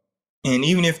 So, and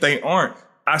even if they aren't,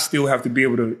 I still have to be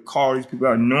able to call these people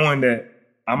out, knowing that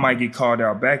I might get called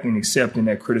out back and accepting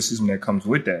that criticism that comes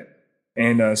with that.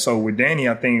 And so with Danny,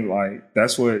 I think like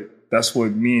that's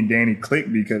what me and Danny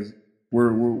click, because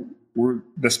we're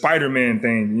the Spider-Man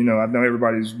thing. I know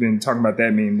everybody's been talking about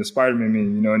that meme, the Spider-Man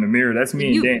meme. In the mirror, that's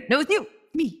me and Danny. No, it's you.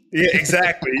 Me. Yeah,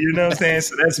 exactly. You know what I'm saying?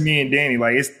 So that's me and Danny.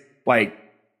 Like, it's like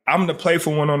I'm the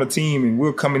playful one on the team, and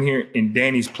we'll come in here and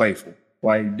Danny's playful.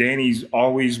 Like, Danny's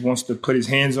always wants to put his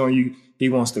hands on you. He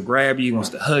wants to grab you. He wants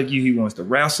to hug you. He wants to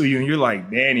wrestle you. And you're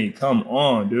like, Danny, come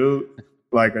on, dude.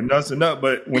 Like, enough's enough.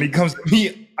 But when he comes to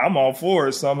me, I'm all for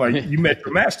it. So I'm like, you met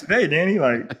your match today, Danny.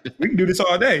 Like, we can do this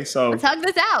all day. So let's hug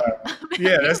this out.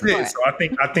 Yeah, that's it. So I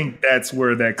think that's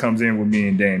where that comes in with me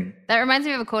and Danny. That reminds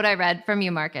me of a quote I read from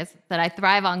you, Marcus, that I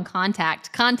thrive on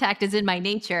contact. Contact is in my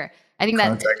nature. I think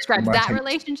that describes that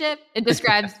relationship. It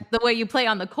describes the way you play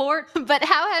on the court. But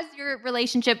how has your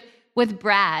relationship with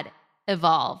Brad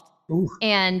evolved? Ooh.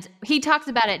 And he talks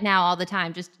about it now all the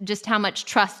time, just how much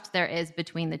trust there is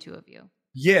between the two of you.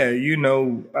 Yeah,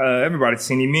 everybody's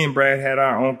seen it. Me and Brad had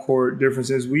our own court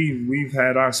differences. We've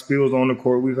had our spills on the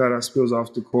court. We've had our spills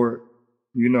off the court,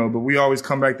 but we always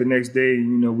come back the next day.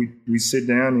 We sit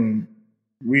down and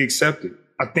we accept it.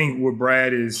 I think with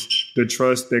Brad is the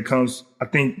trust that comes. I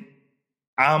think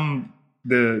I'm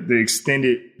the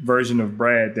extended version of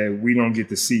Brad that we don't get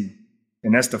to see.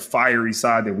 And that's the fiery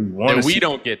side that we want to see. That we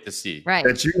don't get to see. Right.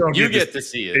 That you don't get to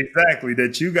see it. Exactly.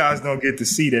 That you guys don't get to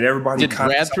see. That everybody. Did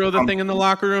Brad throw the thing in the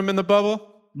locker room in the bubble?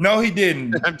 No, he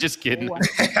didn't. I'm just kidding.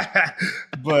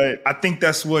 But I think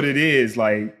that's what it is.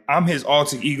 Like, I'm his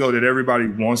alter ego that everybody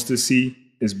wants to see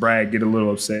is Brad get a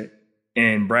little upset.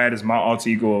 And Brad is my alter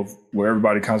ego of where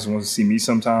everybody kind of wants to see me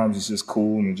sometimes. It's just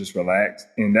cool and just relaxed.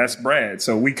 And that's Brad.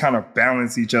 So we kind of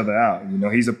balance each other out.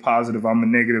 He's a positive, I'm a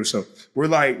negative. So we're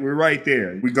right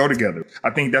there. We go together. I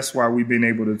think that's why we've been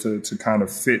able to kind of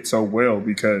fit so well,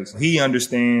 because he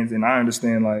understands and I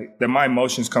understand like that my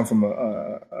emotions come from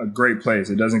a great place.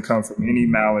 It doesn't come from any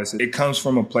malice. It comes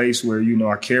from a place where,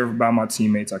 I care about my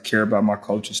teammates. I care about my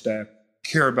coaching staff,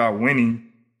 care about winning.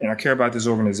 And I care about this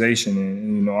organization,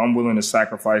 and I'm willing to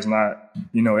sacrifice not,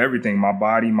 everything, my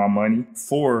body, my money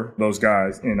for those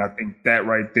guys. And I think that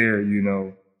right there,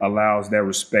 allows that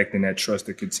respect and that trust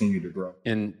to continue to grow.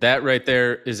 And that right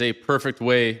there is a perfect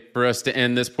way for us to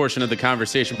end this portion of the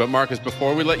conversation. But Marcus,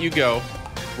 before we let you go,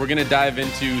 we're going to dive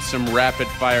into some rapid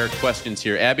fire questions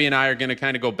here. Abby and I are going to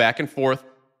kind of go back and forth.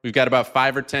 We've got about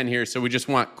 5 or 10 here, so we just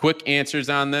want quick answers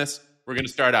on this. We're going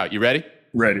to start out. You ready?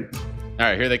 Ready. All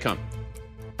right, here they come.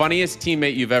 Funniest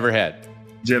teammate you've ever had?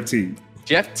 Jeff Teague.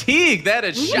 Jeff Teague. That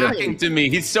is shocking to me.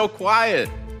 He's so quiet.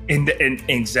 And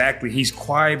exactly, he's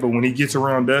quiet, but when he gets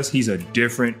around us, he's a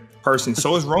different person.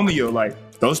 So is Romeo.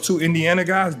 Like, those two Indiana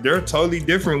guys, they're totally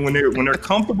different when they're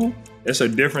comfortable. It's a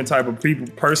different type of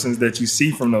persons that you see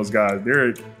from those guys.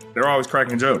 They're always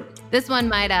cracking jokes. This one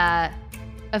might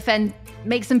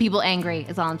make some people angry.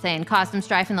 Is all I'm saying. Cause some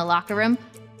strife in the locker room.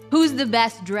 Who's the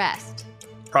best dressed?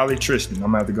 Probably Tristan.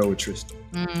 I'm gonna have to go with Tristan.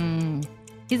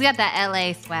 He's got that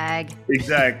LA swag.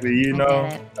 Exactly,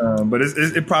 but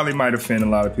it probably might offend a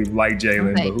lot of people, like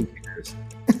Jalen, but who cares?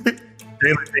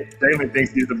 Jalen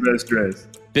thinks he's the best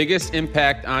dressed. Biggest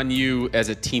impact on you as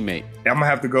a teammate? I'm gonna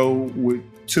have to go with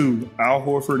 2, Al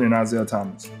Horford and Isaiah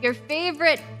Thomas. Your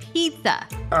favorite pizza?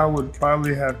 I would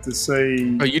probably have to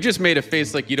say... Oh, you just made a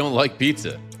face like you don't like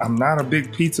pizza. I'm not a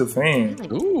big pizza fan.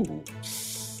 Really? Ooh.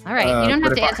 All right, you don't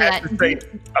have to answer that.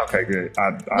 Okay, good.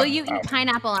 Will you eat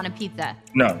pineapple on a pizza?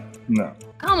 No.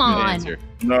 Come on. Good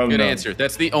answer. Good answer.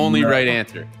 That's the only right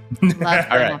answer. Love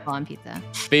pineapple on pizza.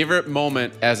 Favorite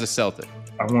moment as a Celtic?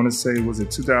 I want to say, was it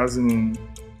 2002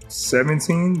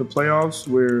 17, the playoffs,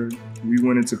 where we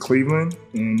went into Cleveland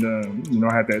and,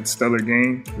 I had that stellar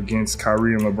game against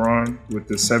Kyrie and LeBron with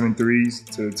the 7 threes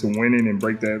to win it and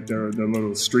break the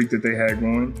little streak that they had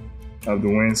going of the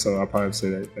win. So I'll probably say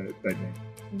that game.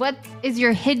 What is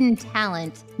your hidden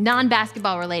talent,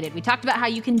 non-basketball related? We talked about how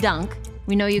you can dunk.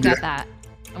 We know you got that.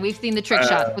 And we've seen the trick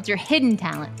shots. What's your hidden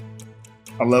talent?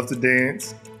 I love to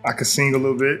dance. I could sing a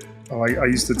little bit. I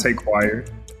used to take choir,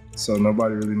 so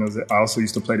nobody really knows it. I also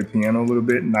used to play the piano a little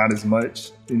bit, not as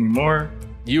much anymore.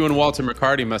 You and Walter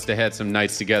McCarty must have had some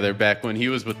nights together back when he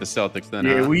was with the Celtics then.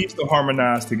 Yeah, we used to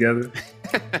harmonize together.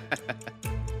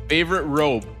 Favorite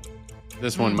robe?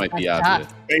 This one might be obvious.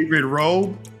 Favorite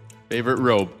robe? Favorite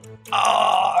robe.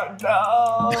 Oh,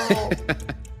 no.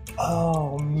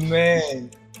 Oh, man.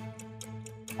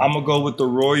 I'm going to go with the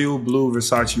royal blue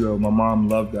Versace robe. My mom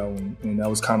loved that one, and that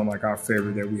was kind of like our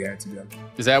favorite that we had together.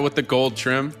 Is that with the gold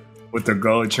trim? With the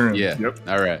gold trim. Yeah. Yep.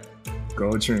 All right.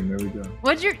 Gold trim. There we go.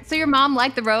 So your mom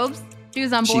liked the robes? She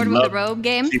was on board with the robe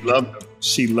game? She loved them.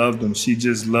 She loved them. She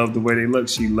just loved the way they looked.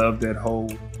 She loved that whole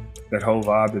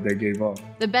vibe that they gave off.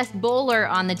 The best bowler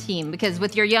on the team, because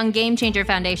with your Young Game Changer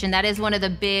Foundation, that is one of the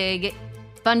big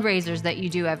fundraisers that you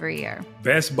do every year.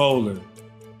 Best bowler.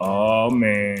 Oh,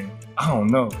 man. I don't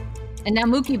know. And now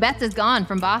Mookie Betts is gone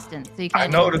from Boston, so you can't. I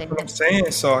know, that's what I'm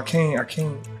saying. So I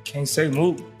can't say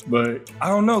Mook, but I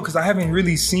don't know because I haven't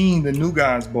really seen the new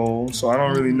guys bowl, so I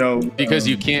don't really know. Because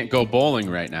you can't go bowling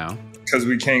right now. Because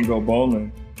we can't go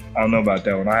bowling. I don't know about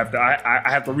that one. I have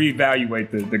to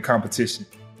reevaluate the competition.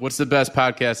 What's the best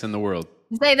podcast in the world?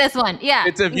 Say this one, yeah.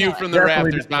 It's A View from the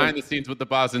Rafters, behind the scenes with the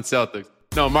Boston Celtics.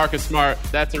 No, Marcus Smart,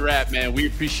 that's a wrap, man. We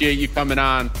appreciate you coming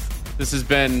on. This has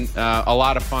been a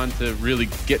lot of fun to really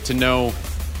get to know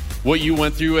what you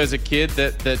went through as a kid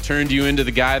that turned you into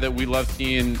the guy that we love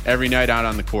seeing every night out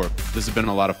on the court. This has been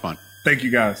a lot of fun. Thank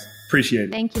you, guys. Appreciate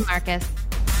it. Thank you, Marcus.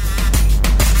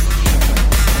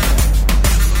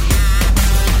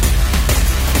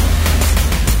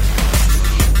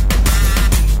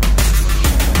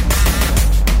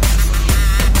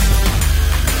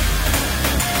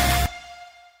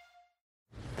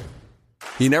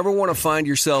 You never want to find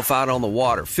yourself out on the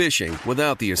water fishing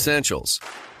without the essentials.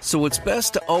 So it's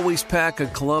best to always pack a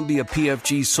Columbia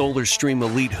PFG Solar Stream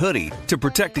Elite hoodie to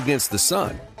protect against the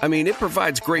sun. I mean, it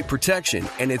provides great protection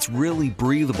and it's really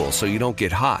breathable so you don't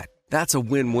get hot. That's a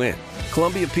win-win.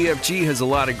 Columbia PFG has a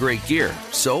lot of great gear.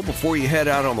 So before you head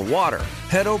out on the water,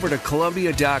 head over to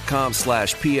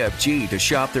Columbia.com/PFG to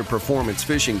shop their performance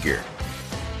fishing gear.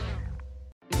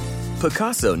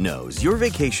 Pacaso knows your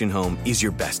vacation home is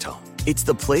your best home. It's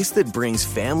the place that brings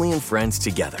family and friends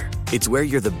together. It's where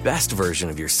you're the best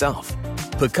version of yourself.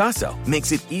 Pacaso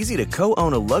makes it easy to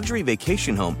co-own a luxury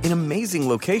vacation home in amazing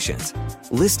locations.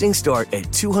 Listings start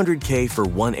at $200K for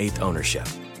 1/8 ownership.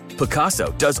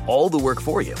 Pacaso does all the work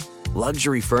for you.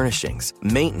 Luxury furnishings,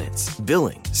 maintenance,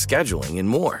 billing, scheduling, and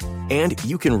more. And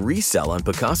you can resell on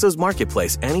Pacaso's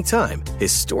marketplace anytime,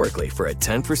 historically for a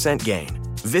 10% gain.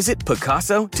 Visit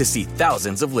Pacaso to see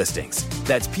thousands of listings.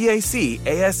 That's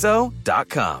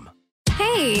PACASO.com.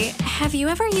 Hey, have you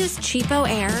ever used Cheapo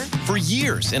Air? For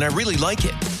years, and I really like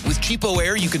it. With Cheapo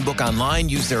Air, you can book online,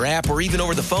 use their app, or even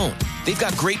over the phone. They've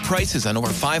got great prices on over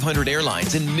 500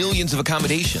 airlines and millions of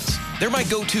accommodations. They're my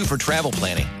go-to for travel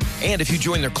planning. And if you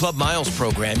join their Club Miles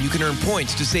program, you can earn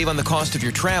points to save on the cost of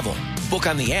your travel. Book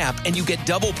on the app and you get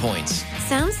double points.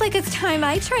 Sounds like it's time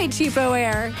I tried Cheapo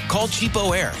Air. Call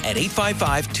Cheapo Air at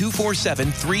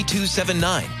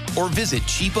 855-247-3279 or visit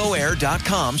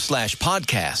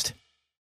cheapoair.com/podcast.